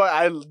 but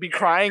I'd be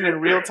crying in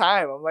real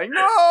time. I'm like,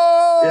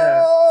 no.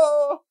 Yeah.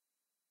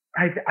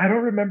 I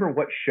don't remember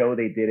what show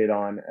they did it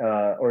on,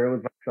 or it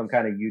was like some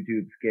kind of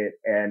YouTube skit,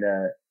 and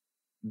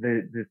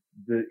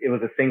it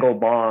was a single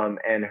mom,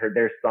 and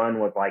their son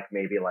was like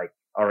maybe like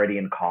already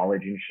in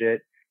college and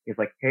shit. He's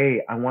like,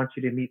 hey, I want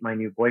you to meet my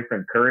new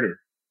boyfriend Curtis,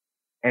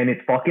 and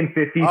it's fucking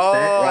 50 Cent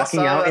I rocking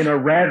saw out that. in a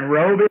red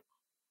robe.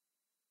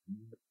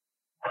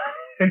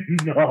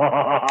 No,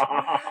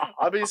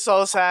 I'd be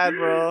so sad,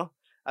 bro.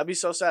 I'd be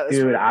so sad.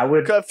 dude, I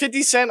would.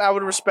 50 Cent, I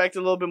would respect a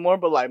little bit more,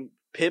 but like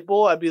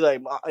Pitbull, I'd be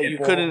like, "Ma, you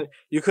Pitbull.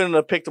 couldn't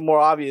have picked a more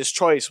obvious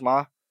choice,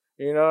 ma.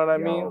 You know what I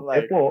Yo, mean?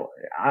 Like, Pitbull,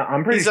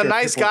 I'm pretty he's sure a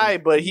nice Pitbull- guy,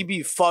 but he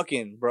be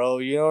fucking, bro.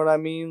 You know what I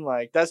mean?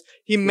 Like,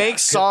 he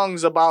makes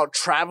songs about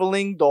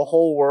traveling the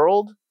whole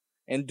world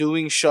and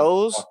doing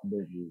shows Fuck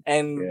busy.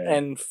 and Yeah.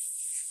 and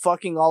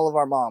fucking all of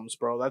our moms,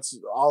 bro. That's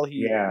all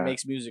he Yeah.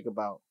 makes music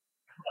about.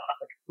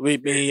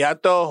 Meet me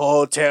at the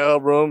hotel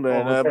room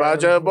and Hotel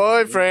about your room.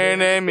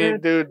 boyfriend and me,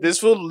 dude.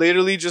 This will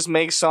literally just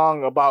make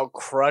song about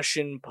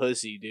crushing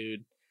pussy,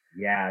 dude.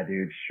 Yeah,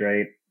 dude,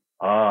 straight.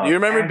 Do you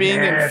remember being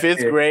in yes, 5th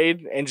it-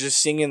 grade and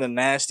just singing the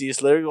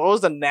nastiest lyrics? What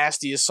was the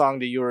nastiest song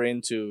that you were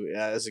into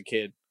as a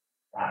kid?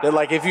 That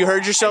like if you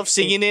heard yourself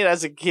singing it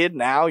as a kid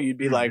now, you'd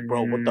be like,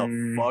 bro, what the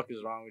Mm. fuck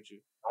is wrong with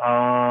you?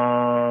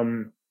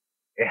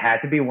 It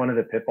had to be one of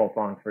the Pitbull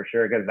songs for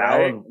sure, because that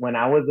Right? was when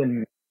I was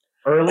in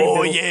early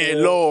Oh middle yeah,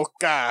 school.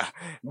 loca,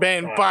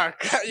 ben Uh, pa'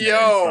 acá. man,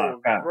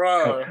 Yo,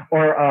 bro.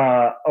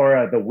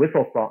 or the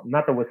whistle song,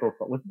 not the whistle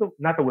song.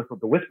 Not the whistle,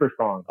 the whisper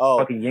song. Oh,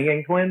 Fucking Ying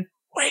Yang Twins.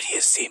 where do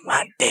you see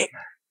my dick?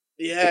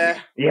 Yeah,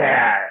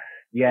 Yeah,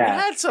 we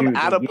yeah, had some dude.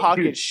 out of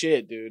pocket Dude,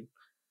 shit, dude.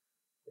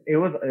 it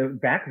was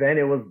back then.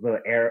 It was the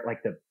air,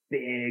 like the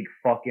big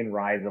fucking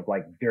rise of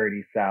like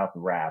dirty South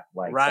rap,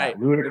 like Right,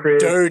 Ludacris,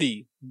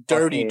 dirty,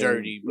 fucking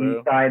dirty, bro.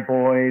 East Side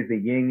Boys, the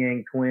Ying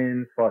Yang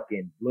Twins,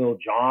 fucking Lil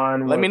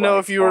Jon. Let me know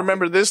if you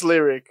remember this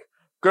lyric.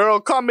 Girl,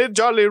 call me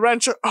Jolly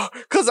Rancher,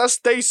 cause I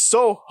stay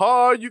so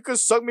hard. You can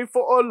suck me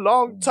for a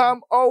long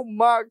time. Oh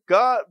my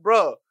god,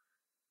 bro.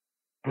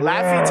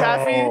 Laffy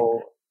Taffy.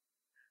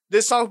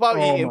 This song's about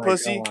eating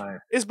pussy. God.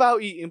 It's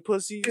about eating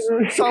pussy.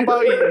 Song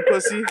about eating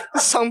pussy.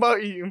 Song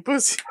about eating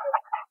pussy.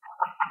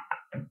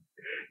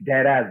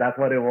 Dead ass. That's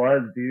what it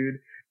was, dude.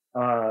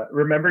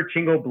 Remember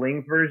Chingo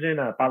Bling's version,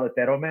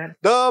 Paletero Man?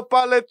 The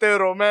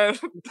paletero man.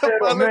 The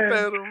Paletero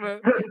paletero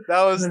man.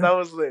 That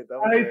was lit. That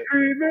was Ice lit.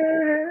 cream,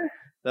 man.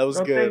 That was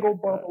No good. tengo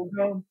bubble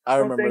gum. I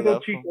No remember tengo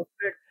that. Chico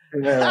stick.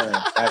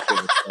 Yeah, that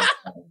shit was so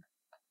funny.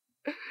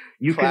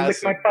 You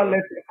Classic, can lick my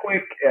palette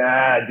quick.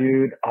 Yeah,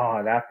 dude.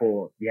 Oh, that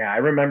fool. Yeah, I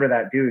remember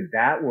that, dude.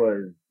 That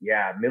was,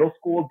 middle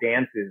school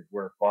dances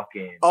were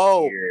fucking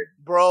weird.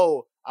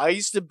 Bro, I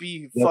used to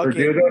be The fucking.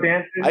 Verdugo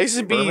dances? I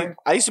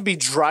used to be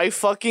dry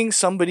fucking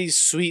somebody's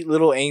sweet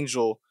little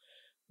angel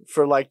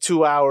for like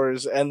 2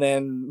 hours, and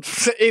then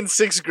in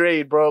 6th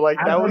grade, bro, like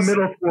As that a was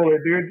middle schooler,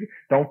 dude.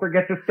 Don't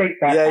forget to state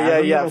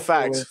that. yeah.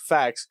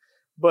 Facts.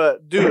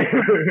 But dude,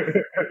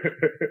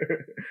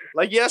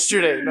 like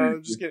yesterday. No,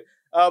 I'm just kidding.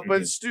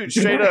 But dude,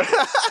 straight up.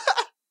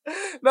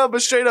 No,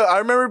 but straight up, I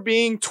remember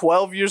being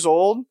 12 years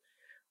old,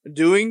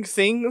 doing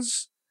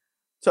things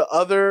to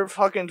other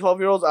fucking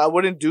 12-year-olds I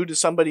wouldn't do to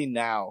somebody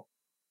now.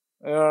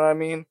 You know what I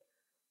mean?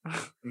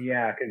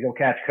 Yeah, because you'll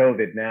catch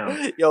COVID now.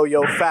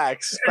 Yo,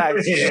 facts.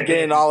 Just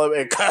getting all of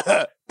it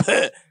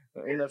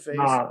in the face.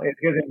 It's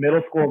because in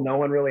middle school, no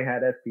one really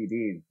had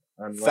STDs.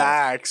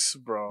 Facts,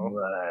 bro.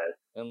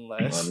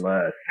 Unless.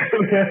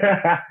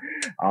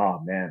 Oh,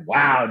 man.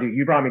 Wow, dude,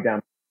 you brought me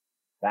down.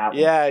 That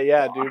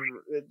Yeah,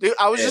 dude.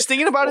 I was just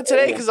thinking about it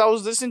today because I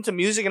was listening to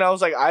music and I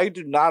was like, I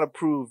do not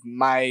approve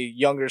my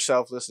younger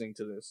self listening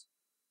to this.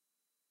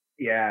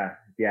 Yeah,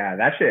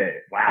 that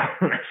shit. Wow,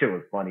 that shit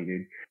was funny,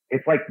 dude.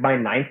 It's like my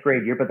 9th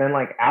grade year, but then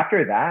like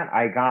after that,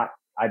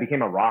 I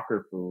became a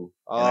rocker fool,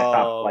 and I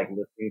stopped like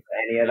listening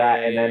to any of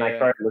that. And then I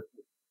started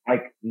listening,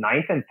 like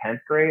 9th and 10th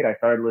grade, I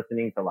started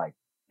listening to like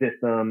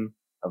System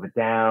of a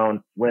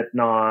Down,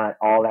 Slipknot,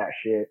 all that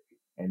shit.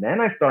 And then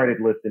I started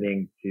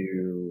listening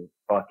to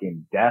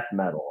fucking death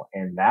metal,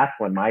 and that's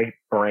when my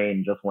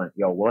brain just went,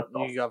 "Yo, what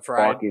the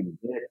fuck is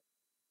this?"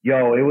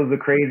 Yo, it was the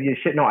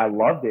craziest shit. No, I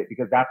loved it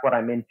because that's what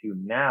I'm into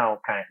now.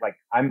 Kind of like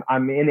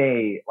I'm in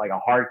a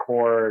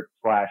hardcore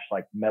 /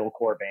 like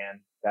metalcore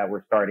band that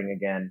we're starting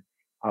again.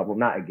 Well,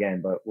 not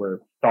again, but we're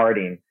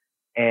starting.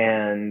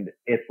 And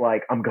it's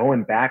like I'm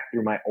going back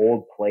through my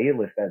old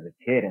playlist as a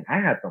kid, and I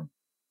had some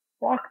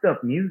fucked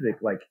up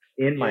music like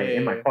in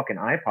my fucking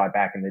iPod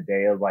back in the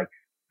day. It was like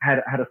had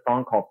a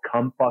song called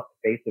 "Come Fuck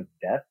Face of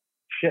Death."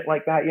 Shit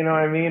like that, you know what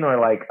I mean? Or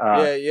like,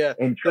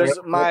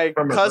 My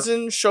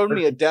cousin showed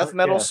me a death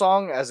metal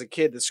song as a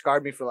kid that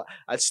scarred me for life.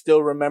 I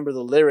still remember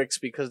the lyrics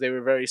because they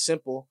were very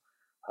simple.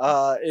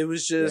 It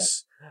was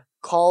just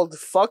called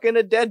 "Fucking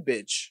a Dead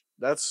Bitch."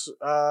 That's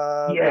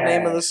the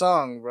name of the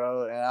song,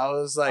 bro. And I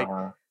was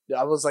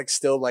like,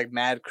 still like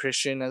mad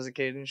Christian as a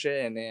kid and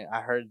shit. And then I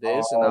heard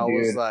this, and I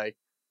was like,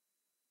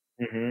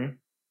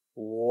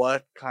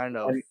 what kind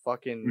of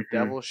fucking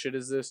devil shit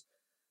is this?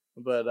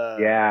 But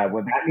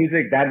when that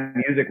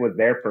music was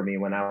there for me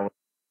when I was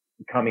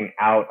coming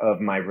out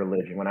of my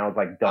religion, when I was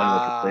like done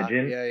with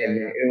religion, and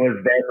it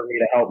was there for me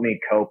to help me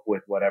cope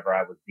with whatever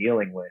I was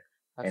dealing with,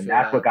 and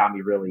that's what got me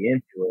really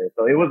into it.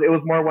 So it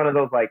was more one of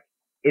those like,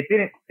 it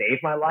didn't save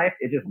my life,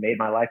 it just made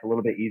my life a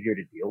little bit easier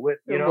to deal with,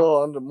 you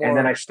know. And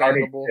then I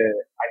started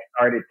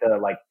to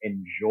like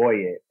enjoy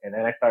it, and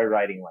then I started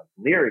writing like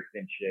lyrics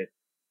and shit,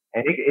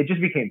 and it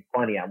just became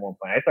funny at one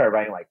point. I started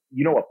writing like,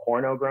 you know what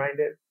porno grind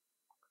is?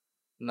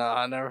 No,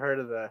 I never heard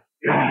of that.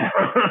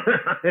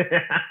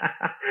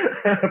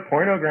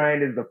 Porno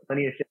grind is the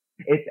funniest shit.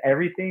 It's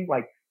everything.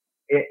 Like,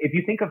 if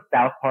you think of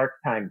South Park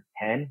times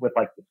 10 with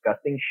like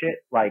disgusting shit,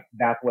 like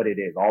that's what it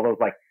is. All those,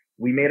 like,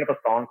 we made up a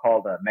song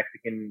called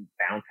Mexican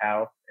Bounce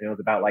House, and it was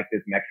about like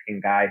this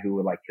Mexican guy who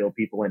would like kill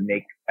people and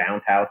make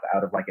bounce house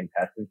out of like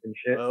intestines and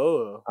shit.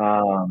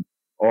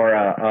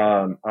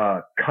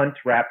 Cunt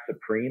Rap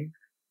Supreme.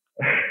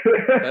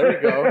 There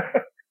we go.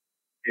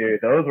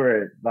 Dude, those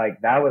were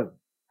like, that was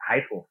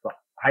high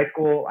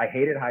school. I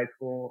hated high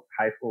school.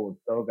 High school was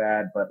so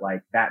bad, but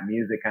like that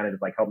music kind of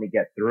just like helped me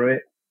get through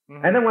it.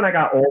 And then when I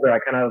got older, I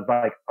kind of was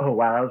like, oh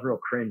wow, that was real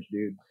cringe,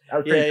 dude. That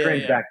was pretty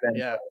cringe back then.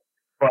 Yeah.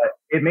 But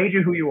it made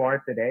you who you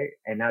are today,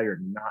 and now you're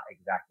not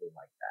exactly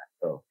like that.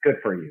 So good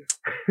for you.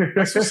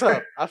 That's what's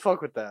up. I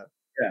fuck with that.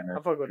 Yeah, man.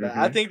 I fuck with that.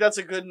 I think that's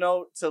a good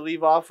note to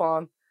leave off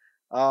on.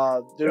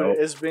 Dude, Dope.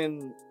 it's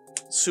been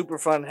super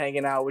fun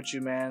hanging out with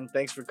you, man.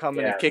 Thanks for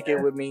coming to kick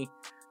it with me.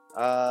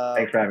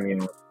 Thanks for having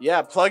me.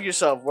 Yeah, plug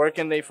yourself. Where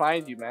can they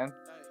find you, man?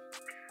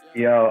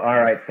 Yo, all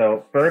right.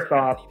 So first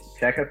off,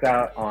 check us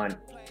out on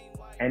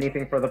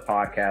anything for the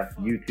podcast: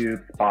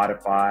 YouTube,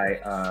 Spotify,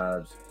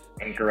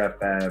 Anchor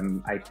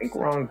FM. I think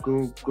we're on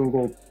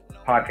Google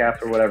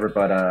Podcasts or whatever,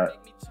 but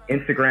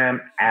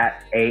Instagram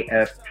at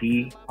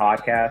AFT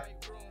Podcast,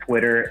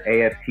 Twitter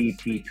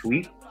AFTT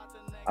Tweet.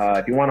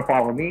 If you want to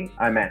follow me,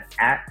 I'm at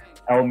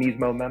El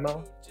Mismo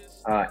Memo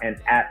and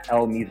at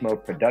El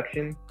Mismo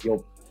Production.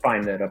 You'll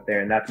find that up there,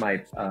 and that's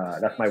my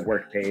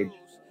work page.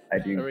 I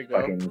do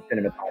fucking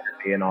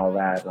cinematography and all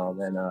that, and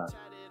then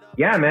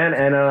yeah, man,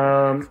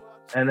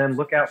 and then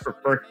look out for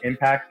First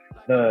Impact,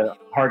 the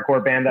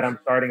hardcore band that I'm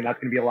starting. That's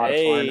gonna be a lot of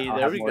fun.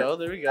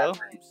 There we go.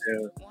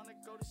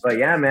 But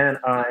yeah, man,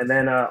 and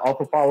then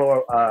also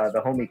follow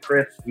the homie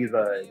Chris. He's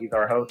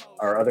our host,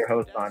 our other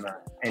host on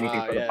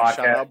anything for the podcast.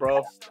 Shout out,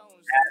 bro.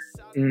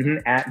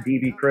 At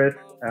DB Chris,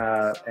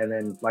 and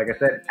then like I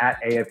said,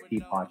 at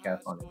AFT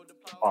Podcast on it.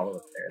 Follow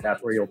us there.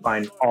 That's where you'll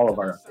find all of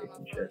our updates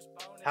and shit.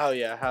 Hell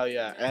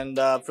yeah. And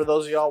for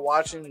those of y'all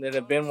watching that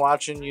have been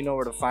watching, you know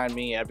where to find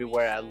me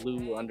everywhere at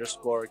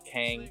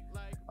Lou_Kang_.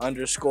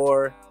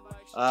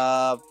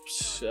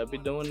 I'll be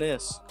doing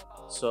this.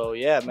 So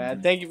yeah,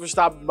 man. Thank you for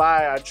stopping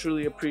by. I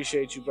truly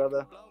appreciate you,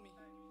 brother.